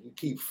good if you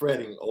keep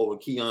fretting over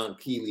Keon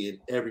Keeley and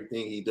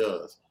everything he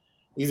does.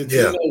 He's a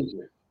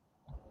teenager.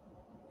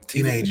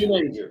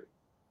 Teenager.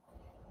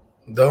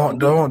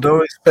 Don't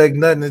expect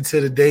nothing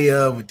until the day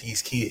of with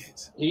these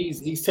kids.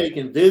 He's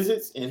taking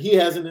visits, and he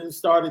hasn't even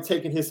started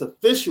taking his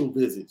official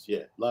visits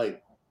yet.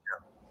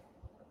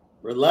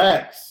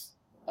 Relax.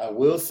 I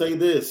will say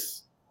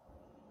this.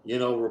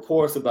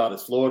 Reports about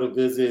his Florida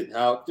visit.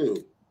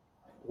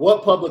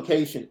 What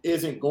publication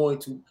isn't going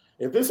to?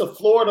 If it's a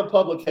Florida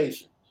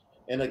publication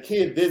and a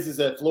kid visits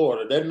at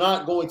Florida, they're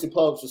not going to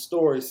publish a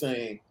story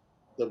saying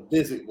the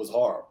visit was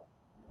horrible.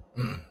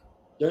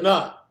 They're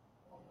not.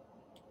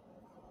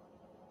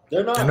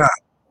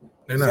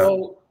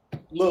 So,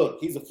 look,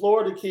 he's a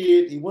Florida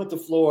kid. He went to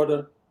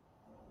Florida.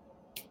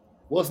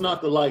 What's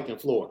not to like in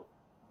Florida?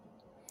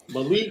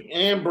 Malik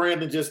and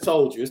Brandon just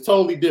told you. It's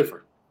totally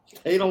different.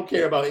 They don't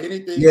care about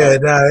anything. Yeah, they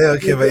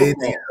don't care about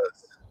anything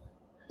else.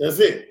 That's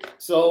it.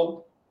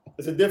 So,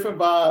 it's a different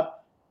vibe.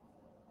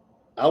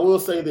 I will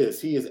say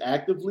this. He is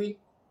actively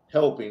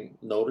helping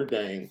Notre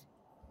Dame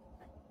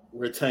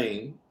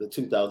retain the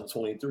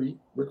 2023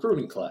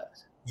 recruiting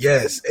class.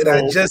 Yes, and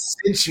I just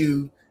sent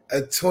you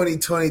a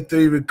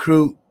 2023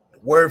 recruit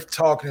worth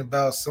talking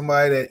about,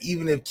 somebody that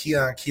even if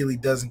Keon Keeley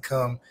doesn't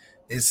come,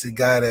 it's a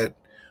guy that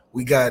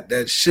we got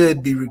that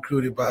should be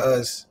recruited by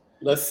us.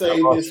 Let's say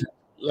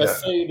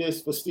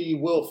this for Steve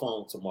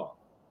Wilfong tomorrow.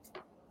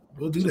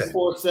 We'll do that.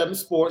 247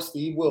 Sports,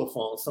 Steve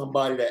Wilfong,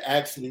 somebody that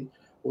actually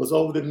was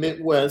over the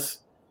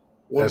Midwest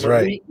when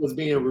Malik was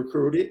being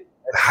recruited.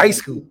 At high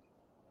school.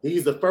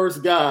 He's the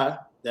first guy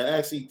that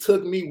actually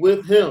took me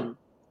with him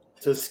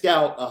to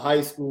scout a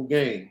high school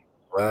game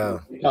in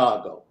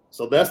Chicago.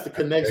 So that's the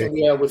connection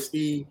we have with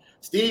Steve.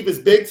 Steve is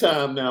big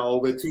time now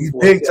over at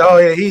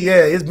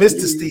 247. It's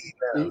Mr. Steve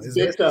now. He's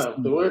big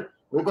time. So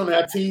we're going to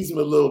have to tease him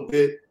a little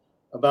bit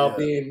about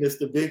being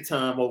Mr. Big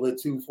Time over at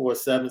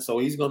 247. So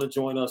he's going to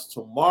join us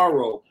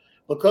tomorrow.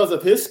 Because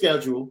of his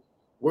schedule,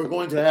 we're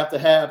going to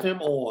have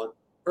him on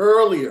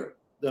earlier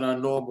than our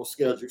normal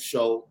scheduled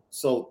show.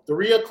 So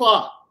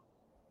 3:00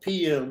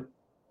 p.m.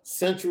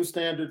 Central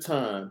Standard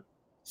Time,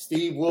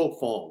 Steve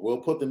Wilfong. We'll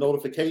put the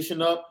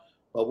notification up,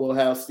 but we'll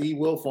have Steve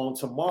Wilfong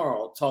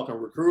tomorrow talking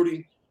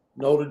recruiting,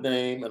 Notre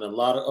Dame, and a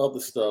lot of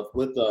other stuff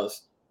with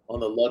us on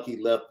the Lucky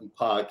Lefty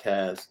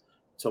podcast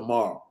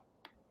tomorrow.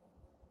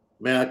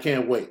 Man, I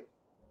can't wait.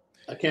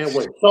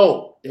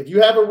 So if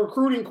you have a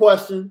recruiting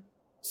question,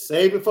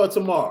 save it for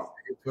tomorrow.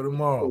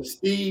 So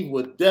Steve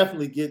would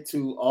definitely get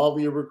to all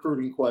of your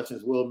recruiting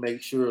questions. We'll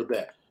make sure of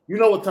that. You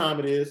know what time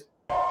it is.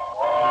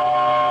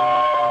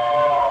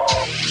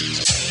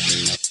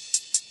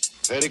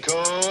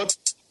 Petticoat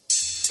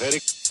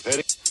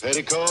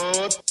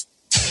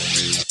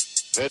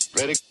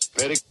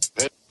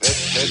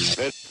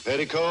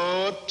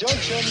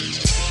Junction.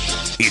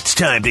 It's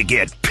time to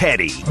get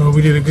petty. Oh,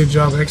 we did a good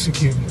job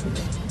executing.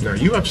 Are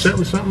you upset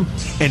with something?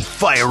 And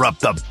fire up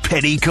the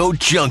Petticoat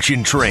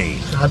Junction train.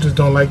 I just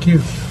don't like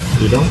you.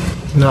 You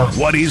don't? No.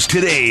 What is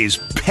today's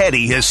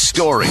petty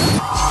historic?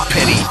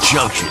 Petty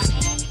Junction.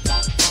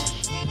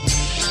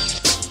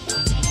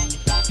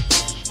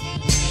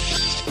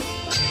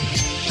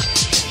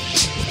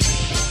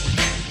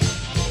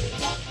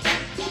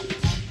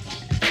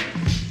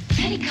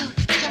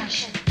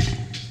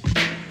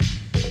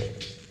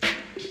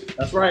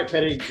 That's right,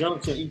 Petty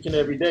Junction each and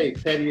every day.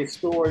 Pettiest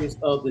stories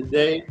of the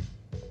day.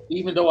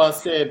 Even though I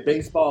said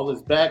baseball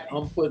is back,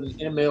 I'm putting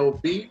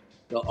MLB,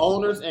 the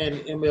owners, and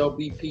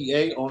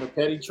MLBPA on the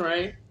Petty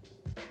train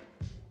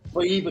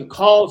for even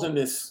causing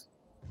this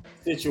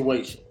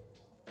situation.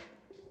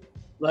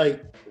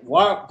 Like,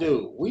 why,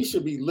 dude? We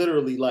should be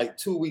literally like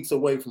 2 weeks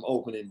away from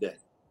opening day.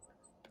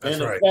 That's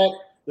and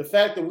the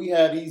fact that we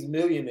have these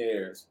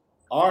millionaires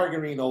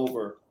arguing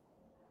over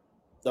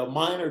the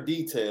minor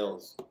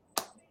details,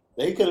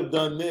 they could have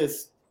done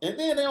this, and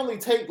then they only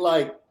take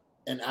like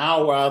an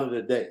hour out of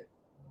the day.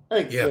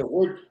 Hey, yeah.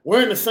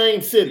 We're in the same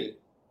city,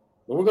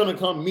 but we're going to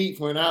come meet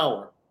for an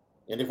hour,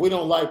 and if we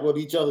don't like what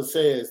each other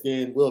says,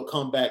 then we'll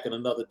come back in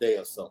another day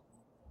or so.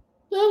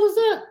 The hell is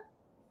that?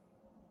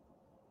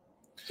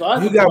 So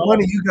you got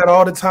money, you got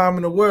all the time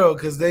in the world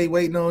because they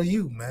waiting on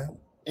you, man.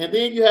 And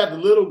then you have the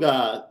little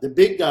guys, the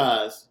big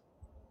guys,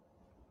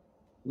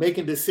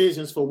 making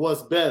decisions for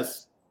what's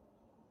best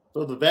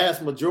for the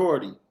vast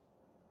majority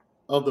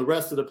of the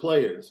rest of the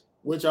players,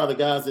 which are the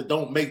guys that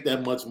don't make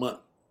that much money.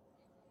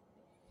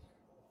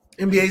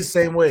 NBA the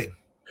same way.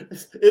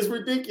 It's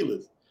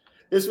ridiculous.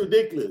 It's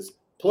ridiculous.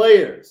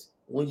 Players,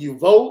 when you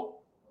vote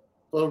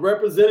for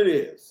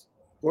representatives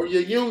for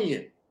your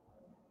union,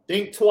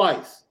 think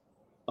twice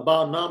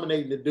about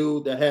nominating the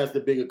dude that has the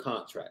bigger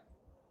contract.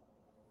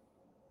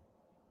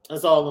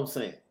 That's all I'm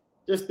saying.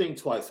 Just think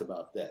twice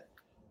about that.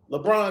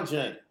 LeBron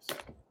James,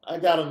 I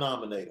got to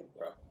nominate him,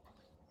 bro.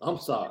 I'm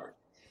sorry.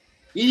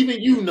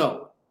 Even you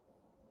know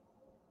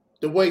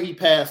the way he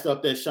passed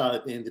up that shot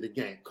at the end of the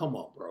game. Come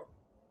on, bro.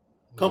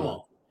 Come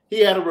on. He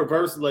had a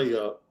reverse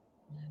layup.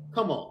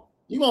 Come on.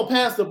 You going to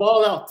pass the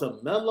ball out to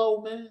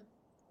Melo, man?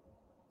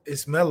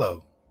 It's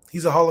Melo.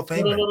 He's a Hall of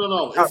Famer.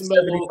 No. It's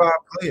Melo. 75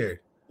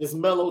 player. It's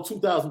Melo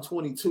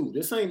 2022.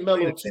 This ain't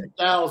Melo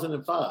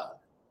 2005.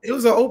 It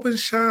was an open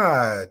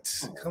shot.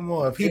 Come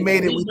on. If he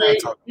made it,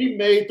 he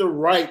made the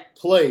right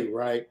play,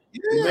 right?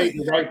 Yeah. He made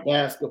the right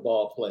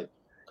basketball play.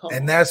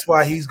 And that's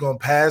why he's going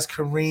to pass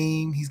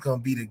Kareem. He's going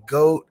to be the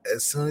GOAT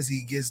as soon as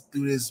he gets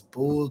through this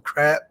bull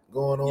crap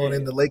going on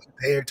in the Lakers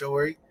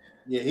territory.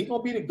 Yeah, he's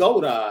going to be the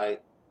GOAT, all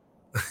right.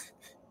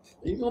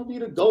 He's going to be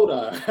the GOAT,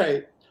 all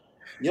right.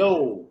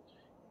 Yo,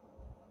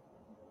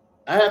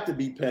 I have to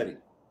be petty,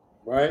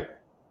 right?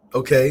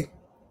 Okay.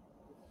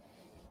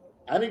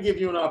 I didn't give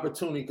you an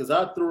opportunity because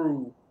I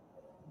threw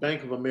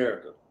Bank of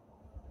America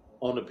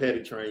on the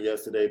petty train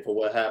yesterday for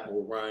what happened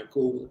with Ryan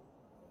Coogler.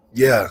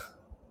 Yeah.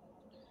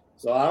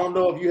 So I don't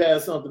know if you had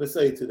something to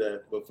say to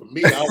that, but for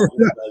me, I was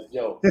like,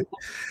 yo.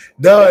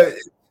 No,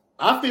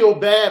 I feel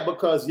bad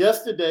because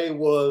yesterday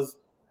was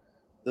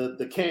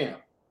the cam,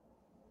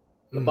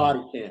 the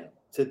body cam.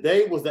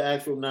 Today was the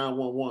actual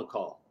 911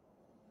 call.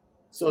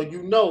 So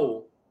you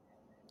know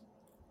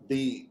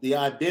the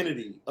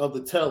identity of the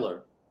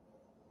teller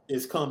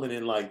is coming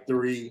in like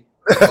 3.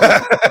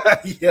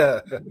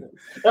 Yeah. And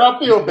I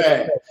feel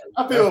bad.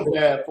 I feel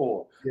bad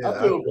for him.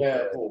 I feel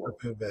bad for him.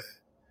 I feel bad.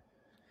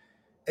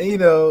 And, you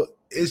know,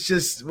 it's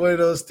just one of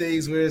those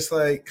things where it's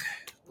like,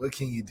 what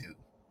can you do?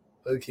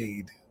 What can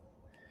you do?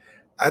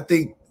 I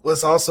think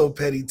what's also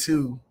petty,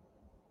 too,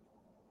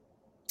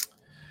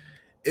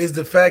 is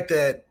the fact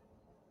that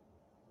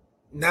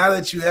now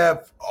that you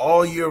have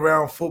all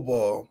year-round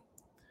football,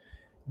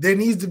 there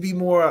needs to be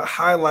more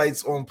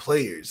highlights on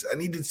players. I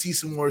need to see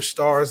some more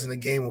stars in the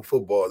game of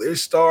football.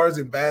 There's stars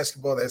in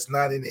basketball that's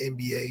not in the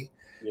NBA.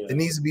 Yeah. There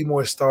needs to be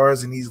more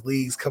stars in these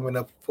leagues coming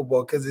up for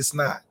football because it's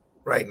not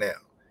right now.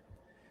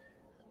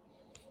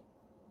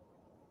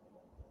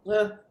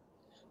 Yeah,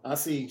 I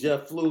see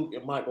Jeff Fluke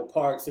and Michael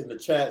Parks in the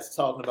chats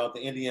talking about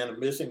the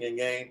Indiana-Michigan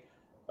game.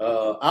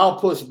 I'll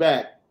push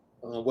back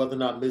on whether or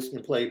not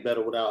Michigan played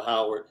better without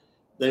Howard.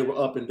 They were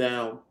up and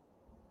down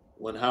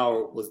when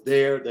Howard was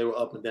there. They were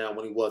up and down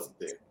when he wasn't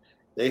there.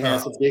 They had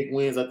some big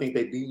wins. I think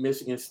they beat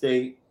Michigan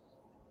State.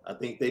 I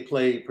think they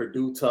played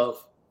Purdue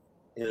tough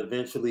and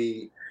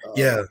eventually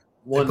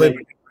won. They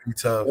played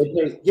pretty tough.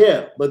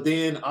 But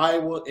then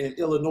Iowa and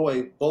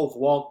Illinois both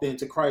walked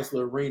into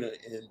Chrysler Arena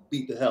and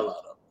beat the hell out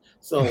of them.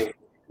 So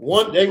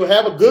they will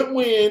have a good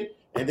win,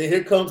 and then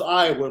here comes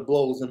Iowa and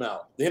blows them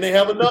out. Then they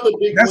have another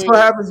big win. That's what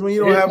happens when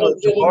you don't have a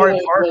Jabari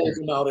Parker. Blows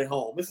them out at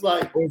home. It's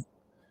like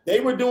they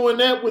were doing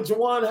that with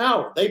Juwan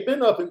Howard. They've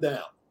been up and down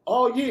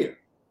all year.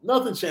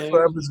 Nothing changed.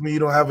 What happens when you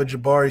don't have a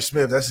Jabari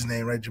Smith? That's his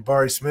name, right?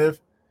 Jabari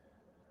Smith?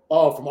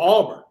 Oh, from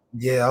Auburn.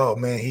 Yeah, oh,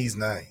 man, he's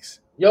nice.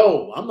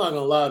 Yo, I'm not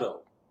going to lie,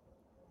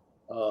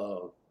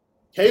 though.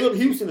 Caleb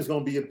Houston is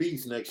going to be a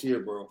beast next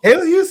year, bro.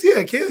 Caleb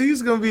Houston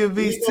is going to be a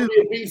beast, He's going to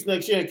be a beast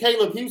next year. And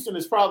Caleb Houston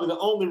is probably the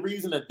only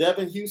reason that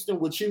Devin Houston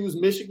would choose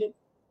Michigan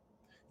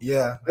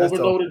over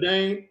Notre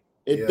Dame.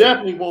 It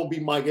definitely won't be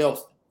Mike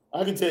Elston.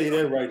 I can tell you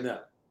that right now.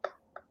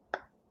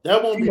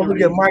 That won't be.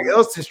 Look at Mike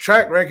Elston's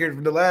track record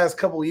for the last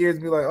couple of years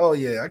and be like, oh,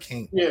 yeah, I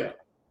can't. Yeah.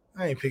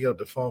 I ain't picking up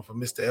the phone for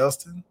Mr.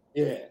 Elston.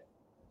 Yeah.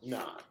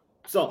 Nah.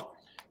 So,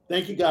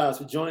 thank you guys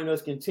for joining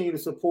us. Continue to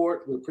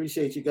support. We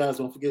appreciate you guys.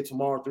 Don't forget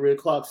tomorrow, 3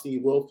 o'clock,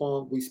 Steve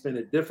Wilfong. We spin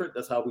it different.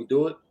 That's how we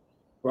do it.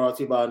 Brought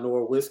to you by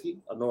Anora Whiskey,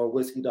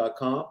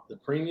 AnoraWhiskey.com, the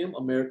premium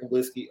American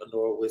whiskey,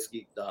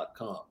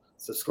 AnoraWhiskey.com.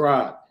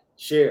 Subscribe,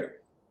 share,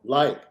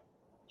 like,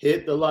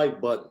 hit the like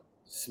button,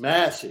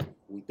 smash it.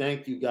 We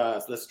thank you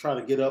guys. Let's try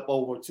to get up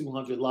over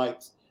 200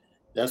 likes.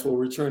 That's what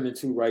we're turning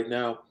to right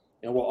now.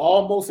 And we're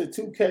almost at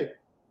 2K.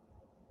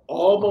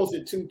 Almost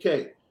at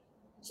 2K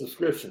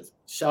subscriptions.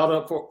 Shout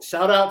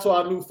out to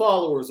our new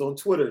followers on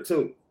Twitter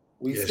too.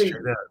 We see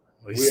you.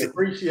 We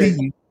appreciate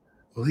you.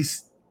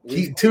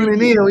 Keep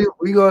tuning in.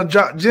 We gonna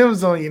drop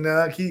gems on you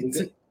now.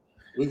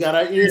 We got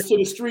our ears to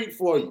the street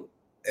for you.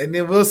 And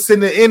then we'll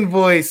send an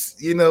invoice.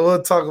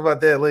 We'll talk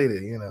about that later.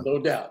 No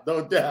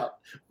doubt.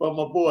 From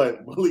my boy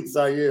Malik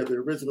Zaire, the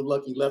original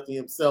Lucky Lefty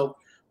himself.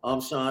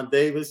 I'm Sean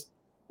Davis.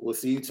 We'll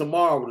see you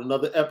tomorrow with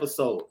another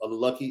episode of the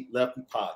Lucky Lefty Podcast.